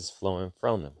juices flowing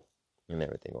from them and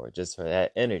everything, or just for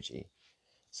that energy.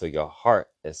 So your heart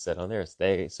is set on there.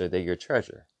 So they're your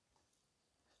treasure.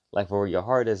 Like where your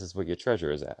heart is where your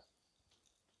treasure is at.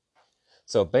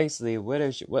 So basically,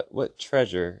 what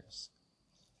treasures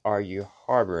are you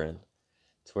harboring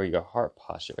to where your heart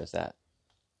posture is at?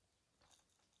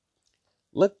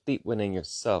 Look deep within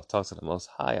yourself. Talk to the Most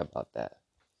High about that.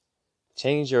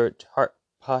 Change your heart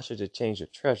posture to change your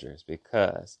treasures,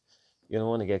 because you don't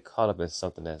want to get caught up in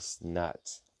something that's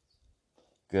not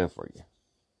good for you.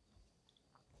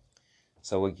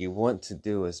 So what you want to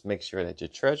do is make sure that your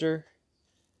treasure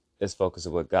is focused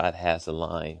on what God has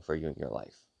aligned for you in your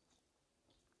life.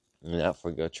 Not for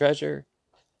your treasure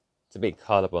to be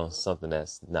caught up on something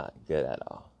that's not good at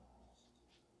all.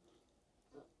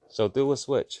 So do a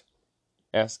switch.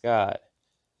 Ask God,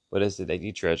 what is it that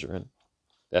you treasuring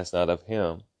that's not of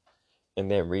Him? And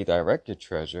then redirect your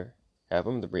treasure. Have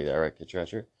Him to redirect your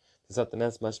treasure to something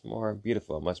that's much more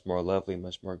beautiful, much more lovely,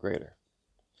 much more greater.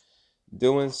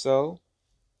 Doing so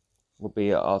will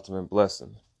be an ultimate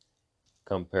blessing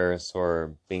compared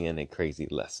to being a crazy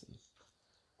lesson.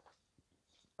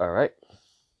 All right,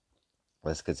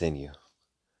 let's continue.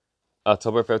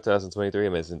 October 5th, 2023,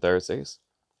 Amazing Thursdays.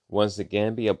 Once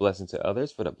again, be a blessing to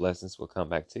others, for the blessings will come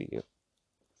back to you.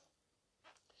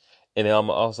 And then I'm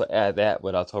going to also add that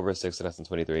with October 6th,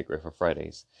 2023, Grateful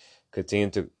Fridays. Continue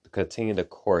the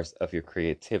course of your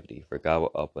creativity, for God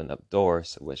will open up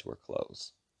doors which were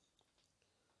closed.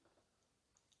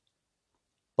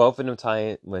 Both of them tie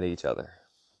in with each other.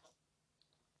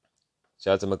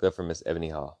 Shout out to my good friend, Miss Ebony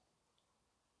Hall.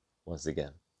 Once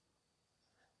again.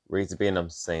 Reason being I'm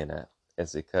saying that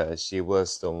is because she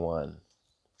was the one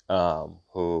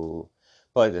who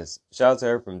played this. Shout out to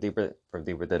her from Deeper to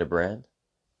the Brand.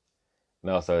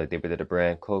 And also the Deeper to the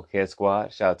Brand Cool Kid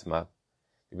Squad. Shout out to my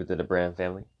Deeper to the Brand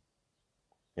family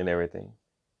and everything.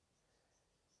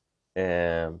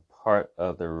 And part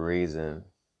of the reason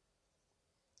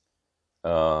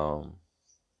and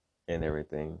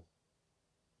everything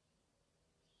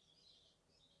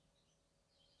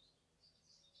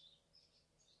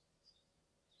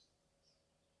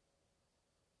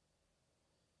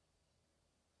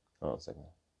hold on a second.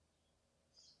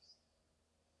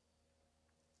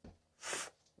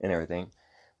 And everything.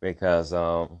 Because if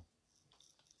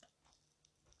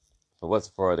it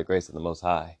wasn't for the grace of the Most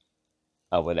High,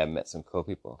 I would have met some cool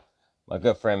people. My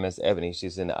good friend Miss Ebony,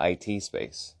 she's in the IT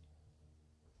space.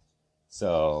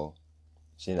 So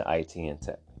she's in the IT and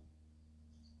tech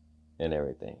and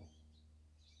everything.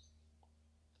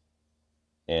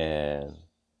 And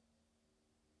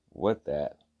with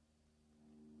that,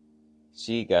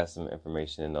 she got some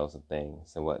information and knows some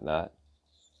things and whatnot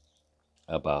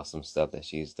about some stuff that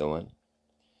she's doing.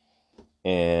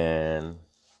 And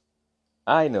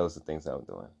I know some things I'm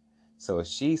doing. So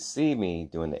she see me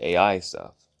doing the AI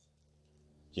stuff,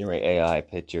 generate AI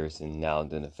pictures, and now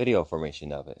doing the video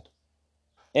formation of it.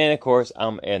 And of course,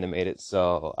 I'm animated,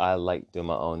 so I like doing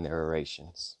my own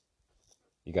narrations.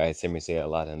 You guys hear me say it a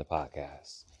lot in the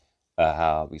podcast.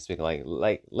 How I'll be speaking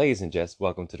like ladies and gents,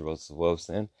 welcome to the Roast of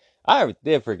Wilson. I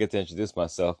did forget to introduce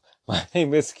myself. My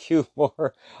name is Q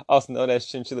Moore, also known as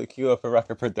Chinchilla Q for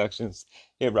Rocket Productions.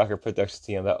 Here at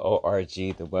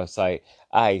rocketproductionstm.org, the website.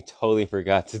 I totally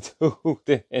forgot to do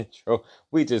the intro.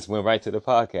 We just went right to the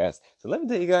podcast. So let me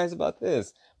tell you guys about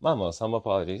this. My most humble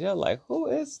apologies. You're like, who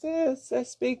is this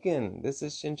that's speaking? This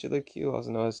is Chinchilla Q,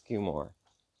 also known as Q Moore.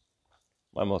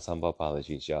 My most humble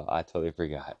apologies, y'all. I totally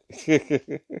forgot.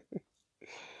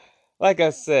 Like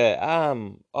I said,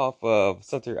 I'm off of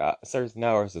certain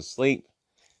hours of sleep,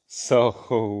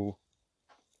 so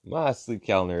my sleep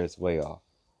calendar is way off.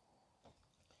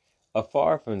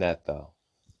 Far from that, though,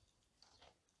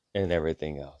 and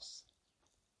everything else.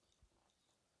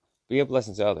 Be a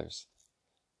blessing to others.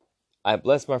 I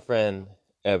bless my friend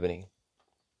Ebony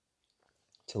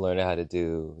to learn how to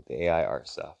do the AI art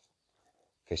stuff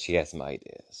because she has some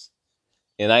ideas.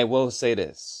 And I will say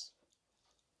this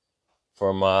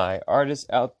for my artists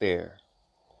out there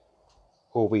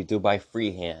who we do by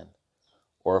freehand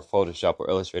or Photoshop or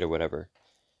Illustrator, whatever,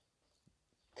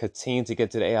 continue to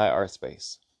get to the AI art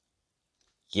space.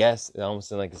 Yes, it almost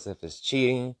seems like as if it's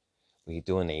cheating. We're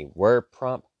doing a word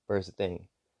prompt. Where's the thing?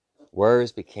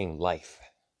 Words became life.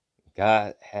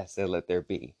 God has said, let there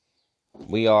be.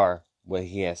 We are what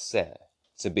He has said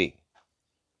to be.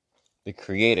 The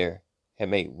Creator had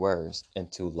made words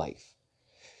into life.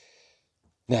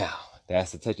 Now,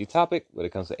 that's a touchy topic when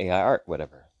it comes to AI art,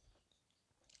 whatever.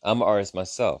 I'm an artist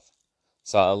myself,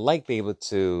 so I like being able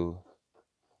to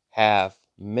have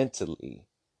mentally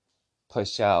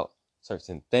push out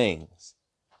certain things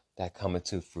that come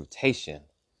into fruition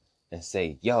and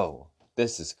say, yo,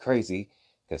 this is crazy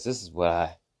because this is what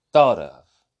I thought of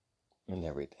and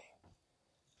everything.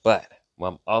 But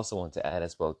what I also want to add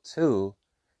as well too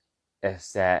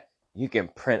is that you can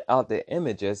print out the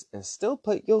images and still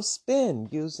put your spin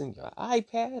using your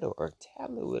iPad or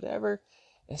tablet, whatever,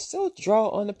 and still draw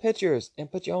on the pictures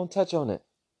and put your own touch on it.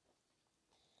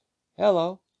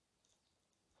 Hello.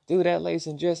 Do that, ladies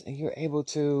and gents, and you're able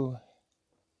to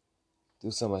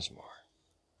do so much more.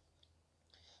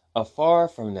 Far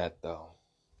from that, though,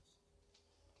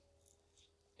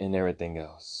 and everything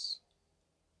else,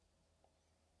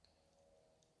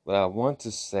 what I want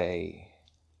to say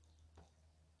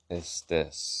is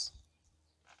this.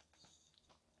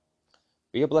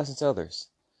 Be a blessing to others.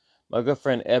 My good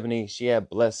friend Ebony, she had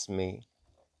blessed me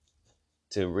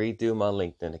to redo my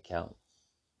LinkedIn account,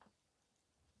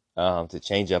 to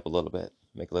change up a little bit,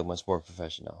 make it look much more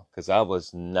professional. Because I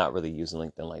was not really using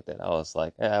LinkedIn like that. I was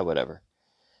like, whatever.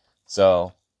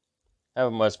 So, have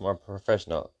a much more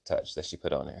professional touch that she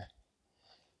put on there.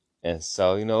 And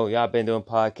so, y'all been doing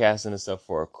podcasting and stuff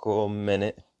for a cool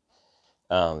minute.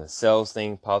 The sales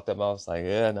thing popped up. I was like,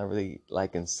 not really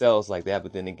liking sales like that.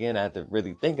 But then again, I had to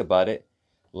really think about it.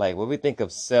 Like, when we think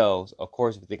of sales, of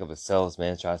course, we think of a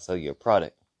salesman trying to sell you a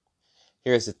product.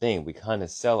 Here's the thing. We kind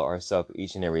of sell ourselves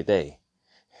each and every day.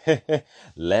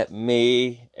 Let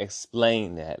me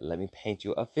explain that. Let me paint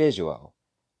you a visual.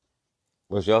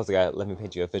 Which you also got, let me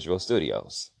paint you a visual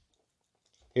studios.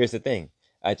 Here's the thing.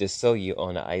 I just sold you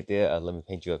on the idea of let me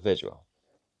paint you a visual.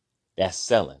 That's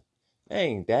selling.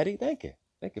 Dang, Daddy, thank you.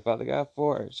 Thank you, Father God,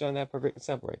 for showing that perfect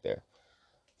example right there.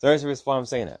 So here's the reason why I'm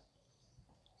saying that.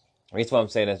 The reason why I'm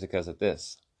saying that is because of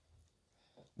this.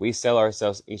 We sell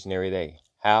ourselves each and every day.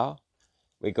 How?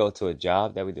 We go to a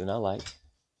job that we do not like.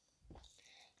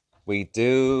 We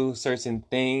do certain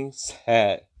things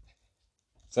that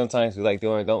sometimes we like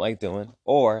doing or don't like doing.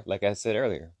 Or, like I said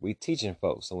earlier, we teaching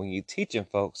folks. So when you teaching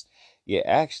folks, you're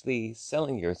actually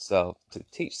selling yourself to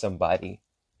teach somebody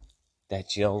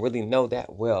that you don't really know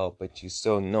that well, but you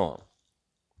still know them.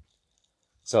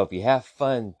 So if you have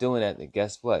fun doing that, then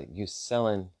guess what? You're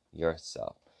selling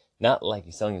yourself. Not like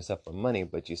you're selling yourself for money,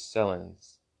 but you're selling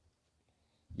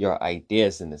your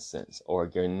ideas in a sense, or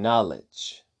your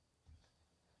knowledge.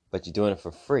 But you're doing it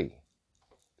for free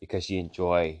because you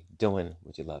enjoy doing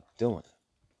what you love doing.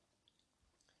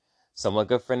 So my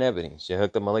good friend Ebony, she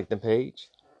hooked up my LinkedIn page.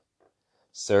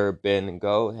 Sir Ben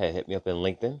Go had hit me up in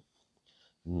LinkedIn.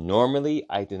 Normally,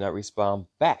 I do not respond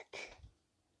back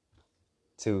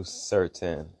to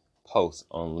certain posts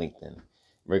on LinkedIn. In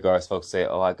regards, folks say,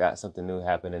 oh, I got something new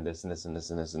happening, this and this and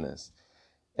this and this and this.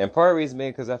 And part of the reason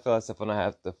being because I feel as if I don't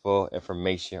have the full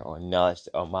information or knowledge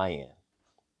on my end.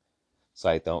 So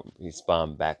I don't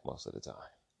respond back most of the time.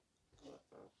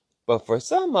 But for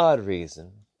some odd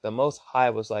reason, the Most High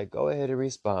was like, go ahead and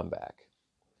respond back.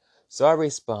 So I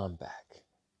respond back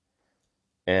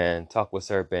and talk with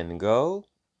Sir Ben Go.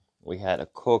 We had a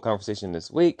cool conversation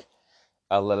this week.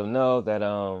 I let him know that,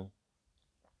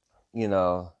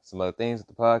 some other things with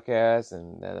the podcast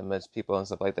and that I met people and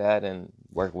stuff like that and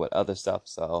working with other stuff.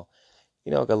 So,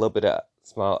 got a little bit of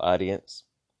small audience.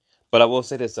 But I will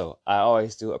say this, though. I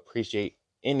always do appreciate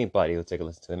anybody who take a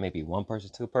listen to it. Maybe one person,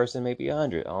 two person, maybe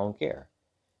 100. I don't care.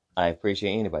 I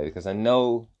appreciate anybody because I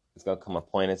know it's going to come a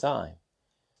point in time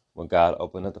when God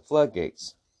opened up the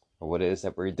floodgates for what it is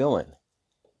that we're doing.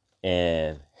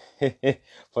 And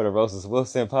for the Roses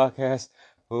Wilson podcast,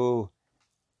 ooh,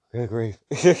 good grief.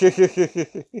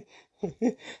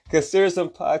 Because there's some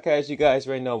podcasts you guys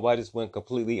right now why just went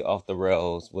completely off the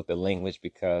rails with the language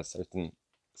because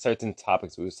certain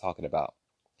topics we was talking about.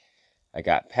 I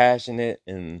got passionate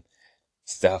and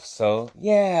stuff. So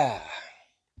yeah,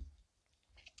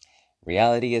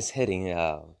 reality is hitting.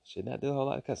 Should not do a whole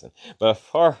lot of cussing, but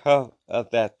far of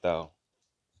that though.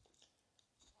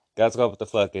 God's go up with the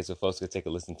floodgates so folks could take a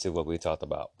listen to what we talked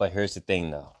about. But here's the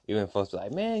thing though. Even folks are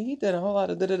like, man, you did a whole lot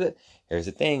of da-da-da. Here's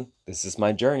the thing. This is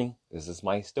my journey. This is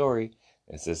my story.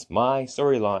 This is my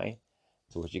storyline.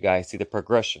 So what you guys see the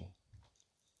progression.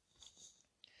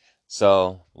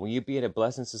 So when you be a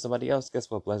blessing to somebody else,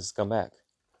 guess what? Blessings come back.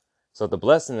 So the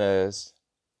blessing is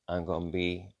I'm going to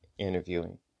be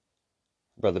interviewing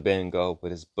Brother Ben Go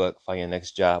with his book, Find Your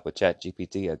Next Job with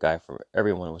ChatGPT, a guy for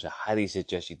everyone, which I highly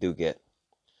suggest you do get.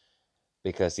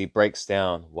 Because he breaks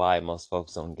down why most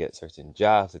folks don't get certain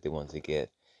jobs that they want to get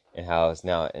and how it's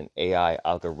now an AI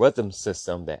algorithm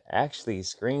system that actually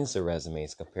screens the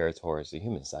resumes compared towards the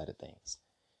human side of things.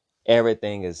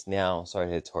 Everything is now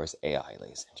starting to head towards AI,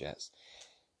 ladies and gents.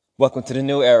 Welcome to the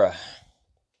new era.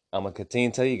 I'm going to continue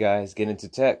to tell you guys, get into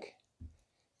tech,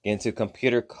 get into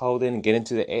computer coding, get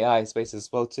into the AI space as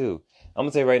well too. I'm going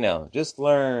to tell you right now, just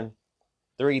learn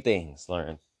 3 things.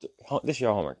 This is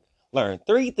your homework. Learn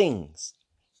 3 things.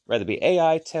 Whether it be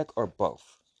AI, tech, or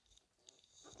both,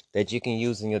 that you can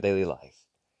use in your daily life.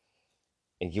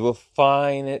 And you will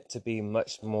find it to be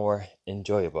much more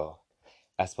enjoyable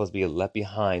as opposed to be left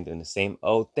behind in the same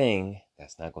old thing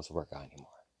that's not going to work out anymore.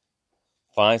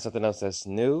 Find something else that's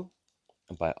new,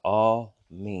 and by all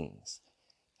means,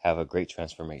 have a great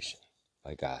transformation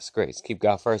by God's grace. Keep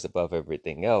God first above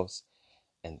everything else,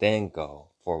 and then go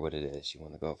for what it is you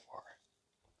want to go for.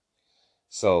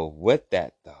 So with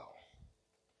that, though,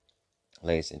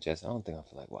 ladies and gents, I don't think I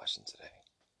feel like watching today.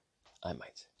 I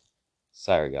might.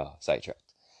 Sorry, y'all.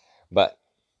 Sidetracked. But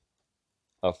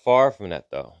far from that,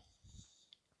 though,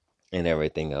 and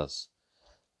everything else,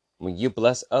 when you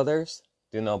bless others,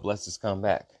 do know blessings come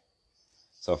back.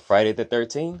 So Friday the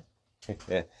 13th,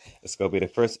 it's going to be the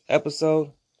first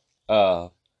episode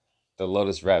of the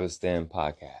Lotus Rabbit Den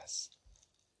podcast.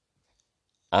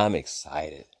 I'm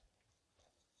excited.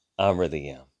 I really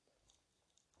am.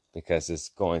 Because it's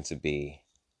going to be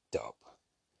dope.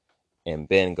 And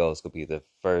Ben Goes will be the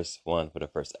first one for the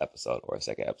first episode or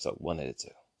second episode, one of the two,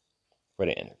 for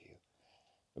the interview.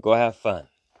 Go have fun.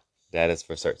 That is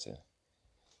for certain.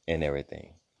 And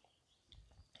everything.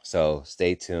 So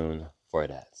stay tuned for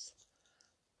that.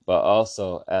 But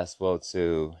also, as well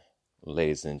too,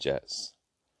 ladies and gents,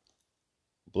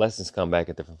 blessings come back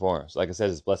in different forms. Like I said,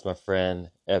 just bless my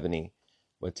friend Ebony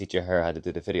with teaching her how to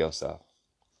do the video stuff.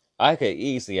 I could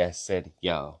easily have said,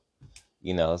 yo,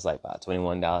 it's like about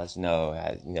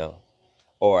 $21,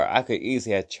 or I could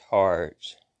easily have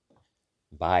charged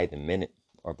by the minute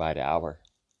or by the hour.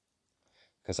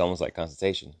 Because almost like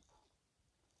consultation.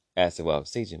 As to what I was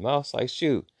teaching. But I was like,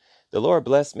 shoot, the Lord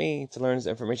blessed me to learn this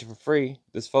information for free.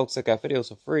 This folks that got videos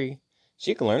for free,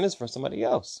 she can learn this from somebody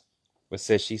else. But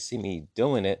since she see me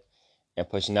doing it and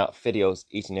pushing out videos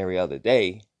each and every other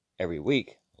day, every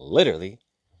week, literally,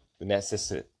 doing that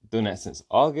since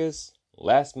August,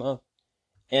 last month,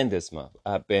 and this month.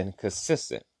 I've been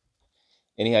consistent.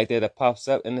 Any idea that pops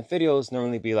up in the videos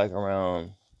normally be like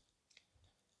around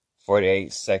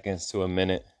 48 seconds to a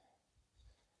minute,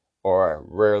 or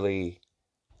rarely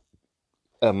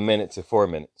a minute to 4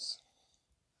 minutes.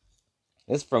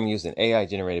 It's from using AI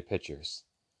generated pictures,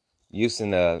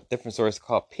 using a different source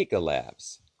called Pika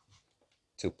Labs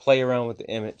to play around with the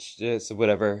images or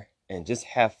whatever and just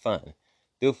have fun.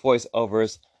 Do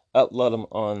voiceovers, upload them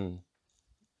on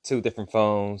 2 different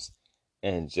phones,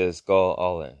 and just go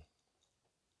all in.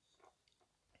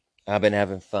 I've been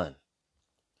having fun.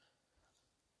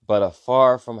 But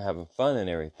far from having fun and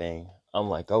everything, I'm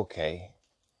like, okay,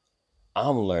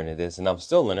 I'm learning this and I'm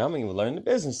still learning. I'm even learning the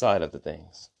business side of the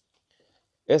things.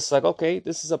 It's like, okay,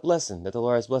 this is a blessing that the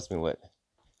Lord has blessed me with.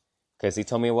 Because he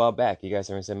told me a while back, you guys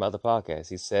heard me say in my other podcast,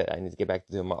 he said I need to get back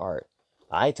to doing my art.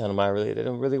 I told him I really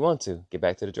didn't really want to get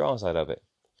back to the drawing side of it.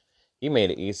 He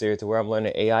made it easier to where I'm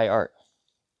learning AI art.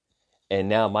 And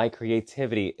now my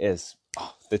creativity is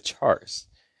off the charts.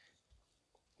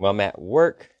 When I'm at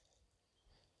work,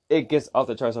 it gets off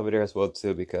the charts over there as well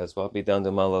too, because I'll be done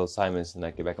doing my little assignments and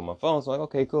I get back on my phone. So I'm like,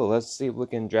 okay, cool. Let's see if we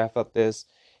can draft up this.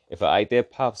 If an idea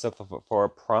pops up for a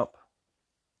prompt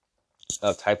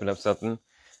of typing up something,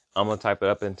 I'm going to type it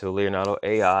up into Leonardo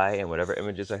AI and whatever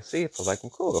images I see. If I like them,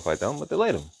 cool. If I don't, we'll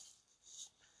delete them.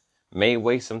 May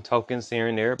waste some tokens here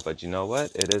and there, but you know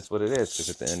what? It is what it is, because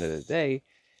at the end of the day,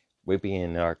 we be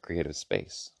in our creative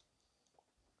space.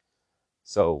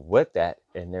 So with that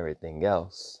and everything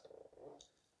else,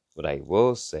 What I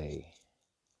will say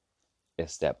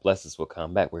is that blessings will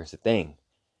come back. Where's the thing?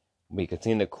 When you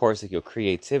continue the course of your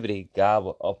creativity, God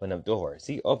will open up doors.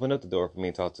 He opened up the door for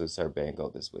me to talk to Sir Van Gogh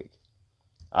this week.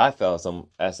 I felt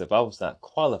as if I was not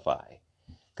qualified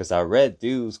because I read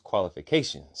dude's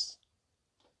qualifications.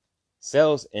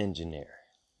 Sales engineer,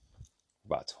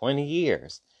 about 20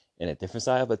 years in a different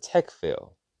side of a tech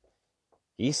field.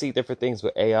 You see different things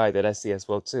with AI that I see as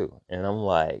well too. And I'm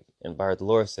like, and by the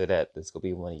Lord said that this could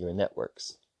be one of your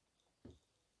networks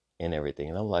and everything.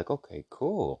 And I'm like, okay,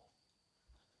 cool.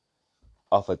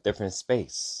 Off a different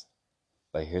space.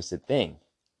 But here's the thing.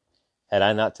 Had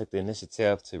I not took the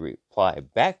initiative to reply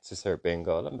back to Sir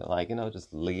Bengal, I'd be like,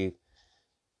 just leave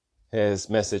his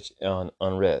message on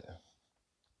unread.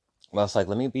 Well, it's like,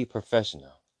 let me be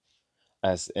professional.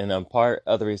 And I'm part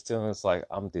of the reason too, it's like,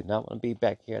 I do not want to be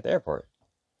back here at the airport.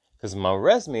 Because my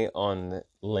resume on the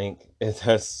link, it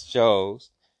just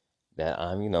shows that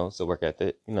I'm, so work at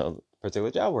the,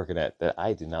 particular job working at that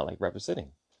I do not like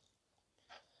representing.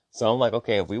 So I'm like,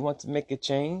 okay, if we want to make a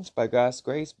change by God's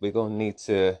grace, we're going to need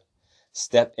to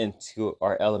step into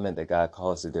our element that God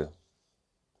called us to do.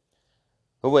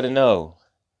 Who would have known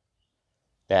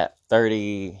that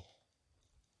 36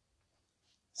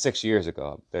 years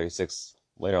ago, 36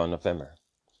 later on November,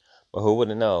 but who would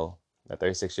have known that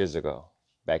 36 years ago,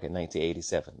 back in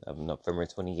 1987, of November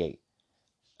 28th,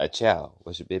 a child,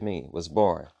 which would be me, was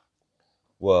born.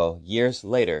 Well, years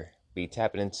later, be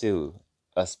tapping into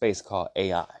a space called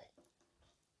AI.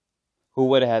 Who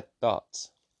would have had thoughts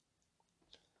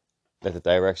that the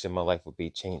direction of my life would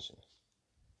be changing?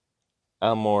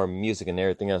 I'm more music and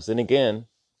everything else. And again,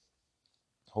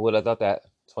 who would have thought that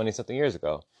 20-something years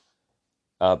ago,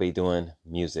 I'll be doing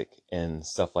music and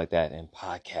stuff like that and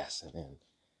podcasting and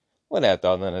wouldn't have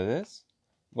thought none of this.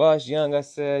 Well, I was young, I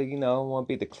said, I want to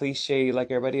be the cliche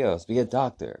like everybody else. Be a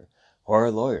doctor or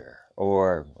a lawyer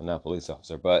or, well, not a police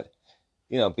officer, but,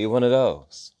 be one of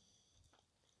those.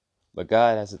 But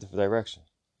God has a different direction.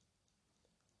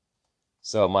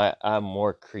 So I'm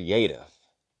more creative.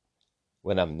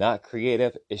 When I'm not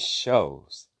creative, it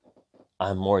shows.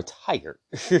 I'm more tired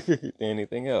than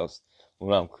anything else.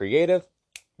 When I'm creative,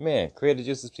 man, creative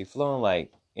juices be flowing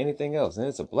like anything else, and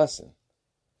it's a blessing.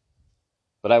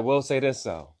 But I will say this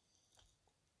though.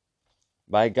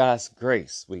 By God's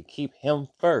grace, we keep Him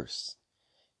first.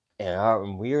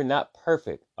 And we are not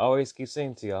perfect. I always keep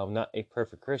saying to y'all, I'm not a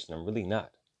perfect Christian. I'm really not.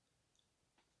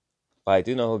 But I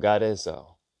do know who God is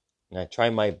though. And I try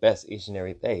my best each and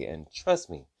every day. And trust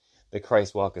me, the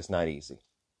Christ walk is not easy.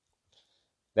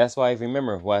 That's why I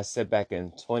remember what I said back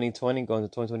in 2020, going to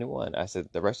 2021. I said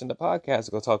the rest of the podcast is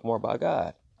going to talk more about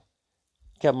God.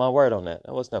 Kept my word on that.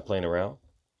 I was not playing around.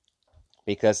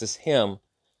 Because it's Him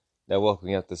that woke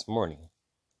me up this morning.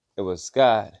 It was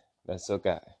God that still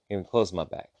got me close my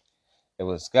back. It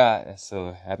was God that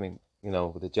still had me,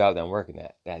 with the job that I'm working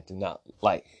at that I do not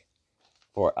like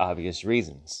for obvious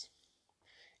reasons.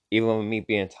 Even with me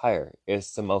being tired,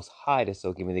 it's the Most High that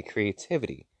still give me the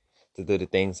creativity to do the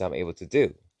things I'm able to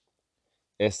do.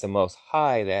 It's the Most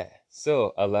High that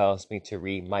still allows me to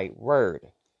read my word,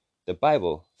 the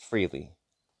Bible, freely.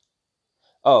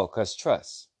 Oh, because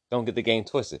trust. Don't get the game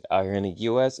twisted. Out here in the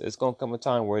U.S., it's going to come a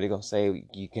time where they're going to say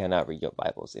you cannot read your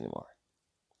Bibles anymore.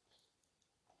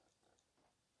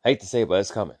 I hate to say it, but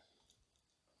it's coming.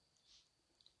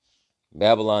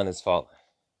 Babylon is falling.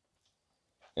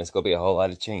 And it's going to be a whole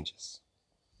lot of changes.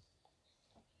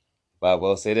 But I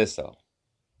will say this, though.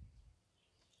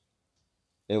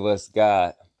 It was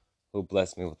God who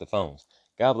blessed me with the phones.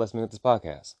 God blessed me with this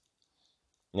podcast.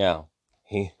 Now,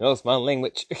 He knows my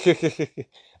language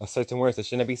of certain words I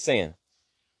shouldn't be saying.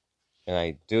 And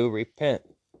I do repent.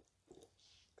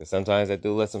 Because sometimes I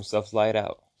do let some stuff slide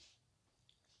out.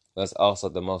 But it's also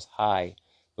the Most High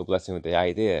who blessed me with the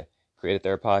idea. Created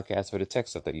their podcast for the tech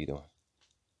stuff that you're doing.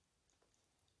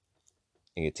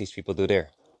 And you teach people to do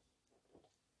there.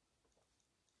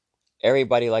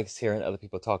 Everybody likes hearing other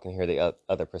people talk and hear the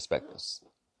other perspectives.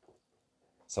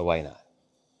 So why not?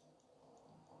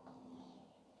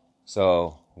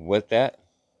 So with that,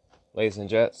 ladies and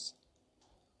gents,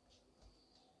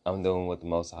 I'm doing what the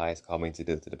Most High has called me to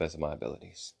do to the best of my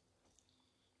abilities.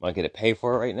 Am I getting paid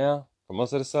for it right now for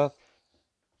most of the stuff?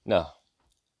 No.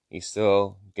 He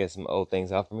still gets some old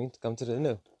things out for me to come to the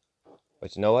new.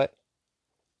 But you know what?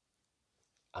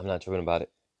 I'm not tripping about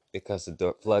it because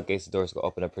the floodgates, the doors will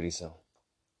open up pretty soon.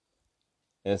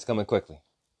 And it's coming quickly.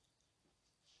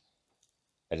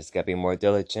 I just got to be more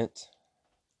diligent,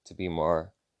 to be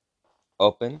more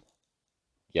open,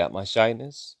 get out my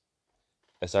shyness,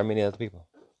 and start meeting other people.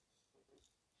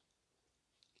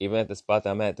 Even at the spot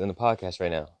that I'm at doing the podcast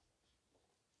right now,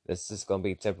 This is gonna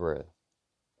be temporary.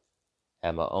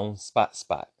 Have my own spot.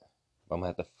 But I'm gonna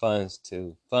have the funds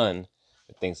to fund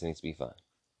the things that need to be fun.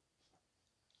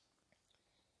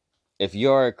 If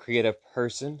you're a creative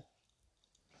person,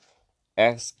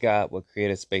 ask God what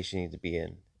creative space you need to be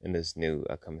in this new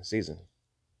upcoming season.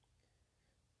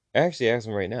 Actually, ask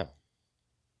Him right now.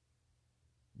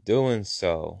 Doing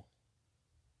so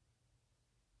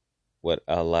would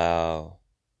allow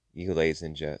you, ladies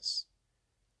and gents,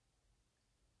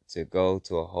 to go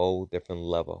to a whole different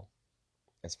level.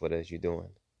 That's what it is you're doing.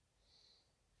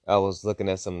 I was looking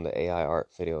at some of the AI art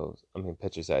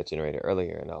pictures that I generated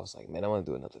earlier, and I was like, man, I want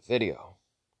to do another video.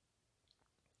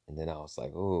 And then I was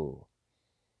like, ooh,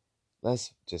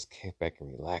 let's just kick back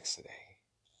and relax today.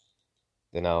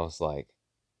 Then I was like,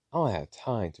 I don't have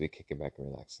time to be kicking back and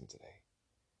relaxing today.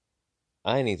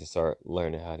 I need to start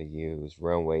learning how to use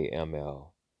Runway ML,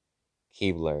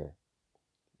 Keebler,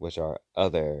 which are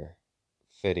other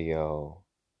video,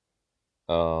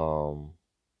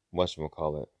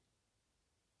 whatchamacallit,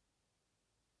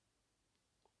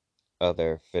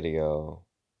 other video,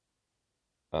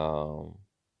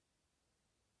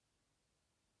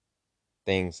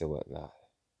 things and whatnot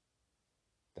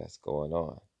that's going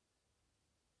on.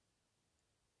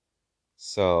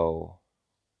 So,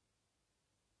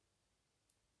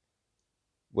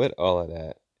 with all of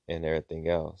that and everything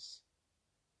else,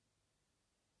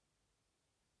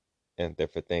 and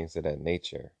different things of that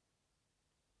nature,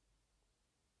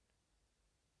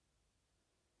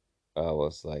 I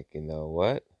was like, you know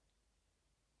what?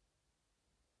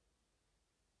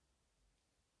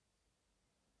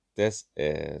 This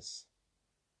is,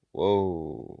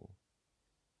 whoa.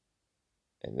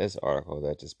 And this article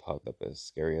that just popped up is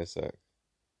scary as heck.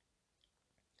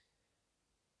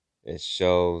 It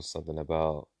shows something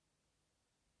about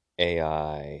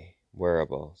AI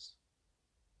wearables,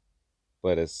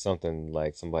 but it's something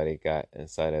like somebody got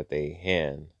inside of their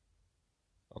hand,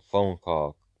 a phone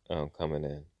call coming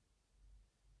in,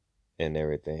 and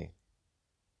everything.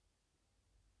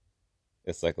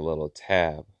 It's like a little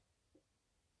tab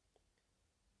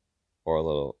or a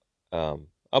little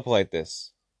up like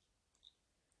this,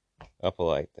 up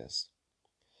like this.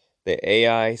 The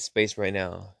AI space right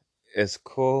now is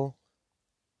cool,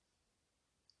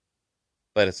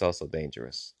 but it's also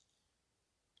dangerous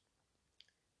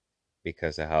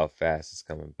because of how fast it's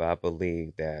coming. But I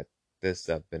believe that this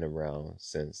stuff been around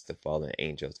since the fallen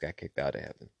angels got kicked out of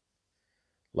heaven.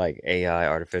 Like AI,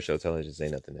 artificial intelligence,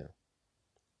 ain't nothing new.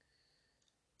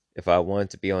 If I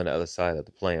wanted to be on the other side of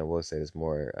the plane, I will say there's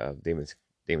more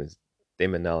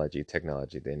demonology,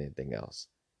 technology than anything else.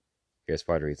 Here's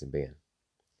part of the reason being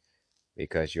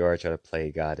because you are trying to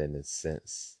play God in a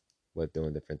sense with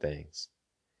doing different things.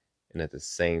 And at the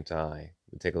same time,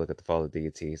 we take a look at the fallen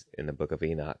deities in the book of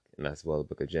Enoch, and as well the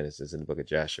book of Genesis and the book of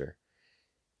Jasher.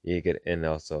 You get, and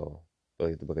also, I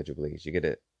believe the book of Jubilees, you get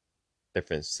a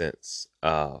different sense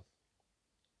of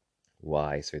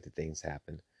why certain things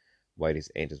happen, why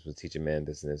these angels were teaching man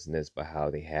this and this and this, but how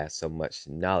they had so much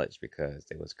knowledge because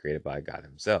they was created by God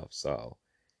Himself. So,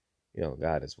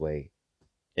 God is way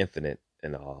infinite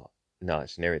in all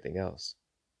knowledge and everything else.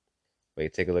 But you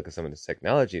take a look at some of this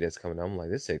technology that's coming out, I'm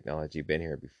like, this technology been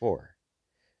here before.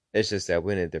 It's just that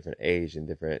we're in a different age and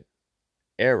different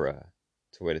era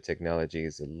to where the technology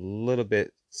is a little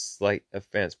bit slight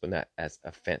offense, but not as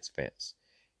offense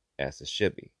as it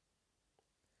should be.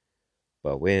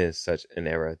 But we're in such an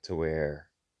era to where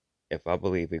if I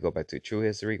believe we go back to true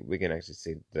history, we can actually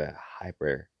see the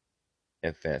hyper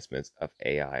advancements of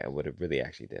AI and what it really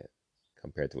actually did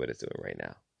compared to what it's doing right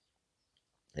now.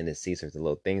 And it sees certain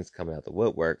little things coming out the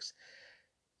woodworks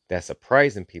that's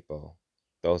surprising people.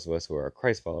 Those of us who are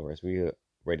Christ followers, we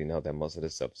already know that most of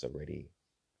this stuff's already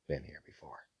been here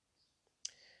before.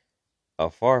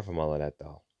 Far from all of that,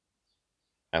 though,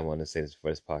 I want to say this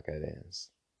before this podcast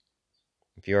ends.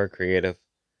 If you are creative,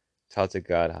 talk to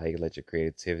God how you let your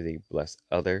creativity bless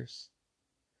others,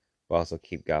 but also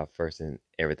keep God first in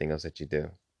everything else that you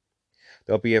do.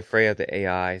 Don't be afraid of the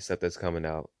AI stuff that's coming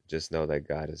out. Just know that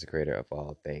God is the creator of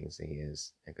all things and He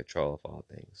is in control of all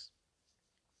things.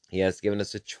 He has given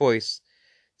us a choice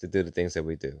to do the things that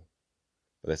we do.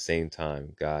 But at the same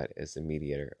time, God is the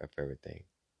mediator of everything.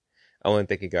 I want to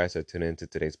thank you guys for tuning into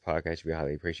today's podcast. We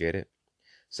highly appreciate it.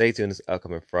 Stay tuned this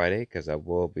upcoming Friday because I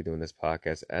will be doing this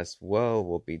podcast as well.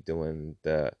 We'll be doing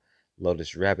the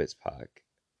Lotus Rabbits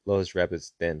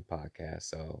Den podcast.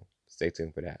 So stay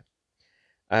tuned for that.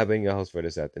 I have been your host for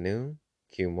this afternoon,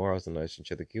 Q Morals and Legend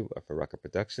to the Cube for Rocket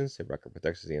Productions and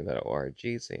rocketproductions.org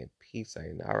saying peace,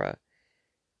 sayonara.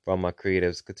 For all my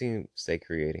creatives, continue to stay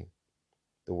creating.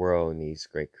 The world needs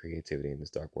great creativity in this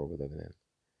dark world we're living in.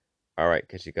 All right,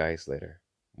 catch you guys later.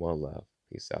 One love.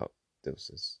 Peace out.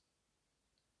 Deuces.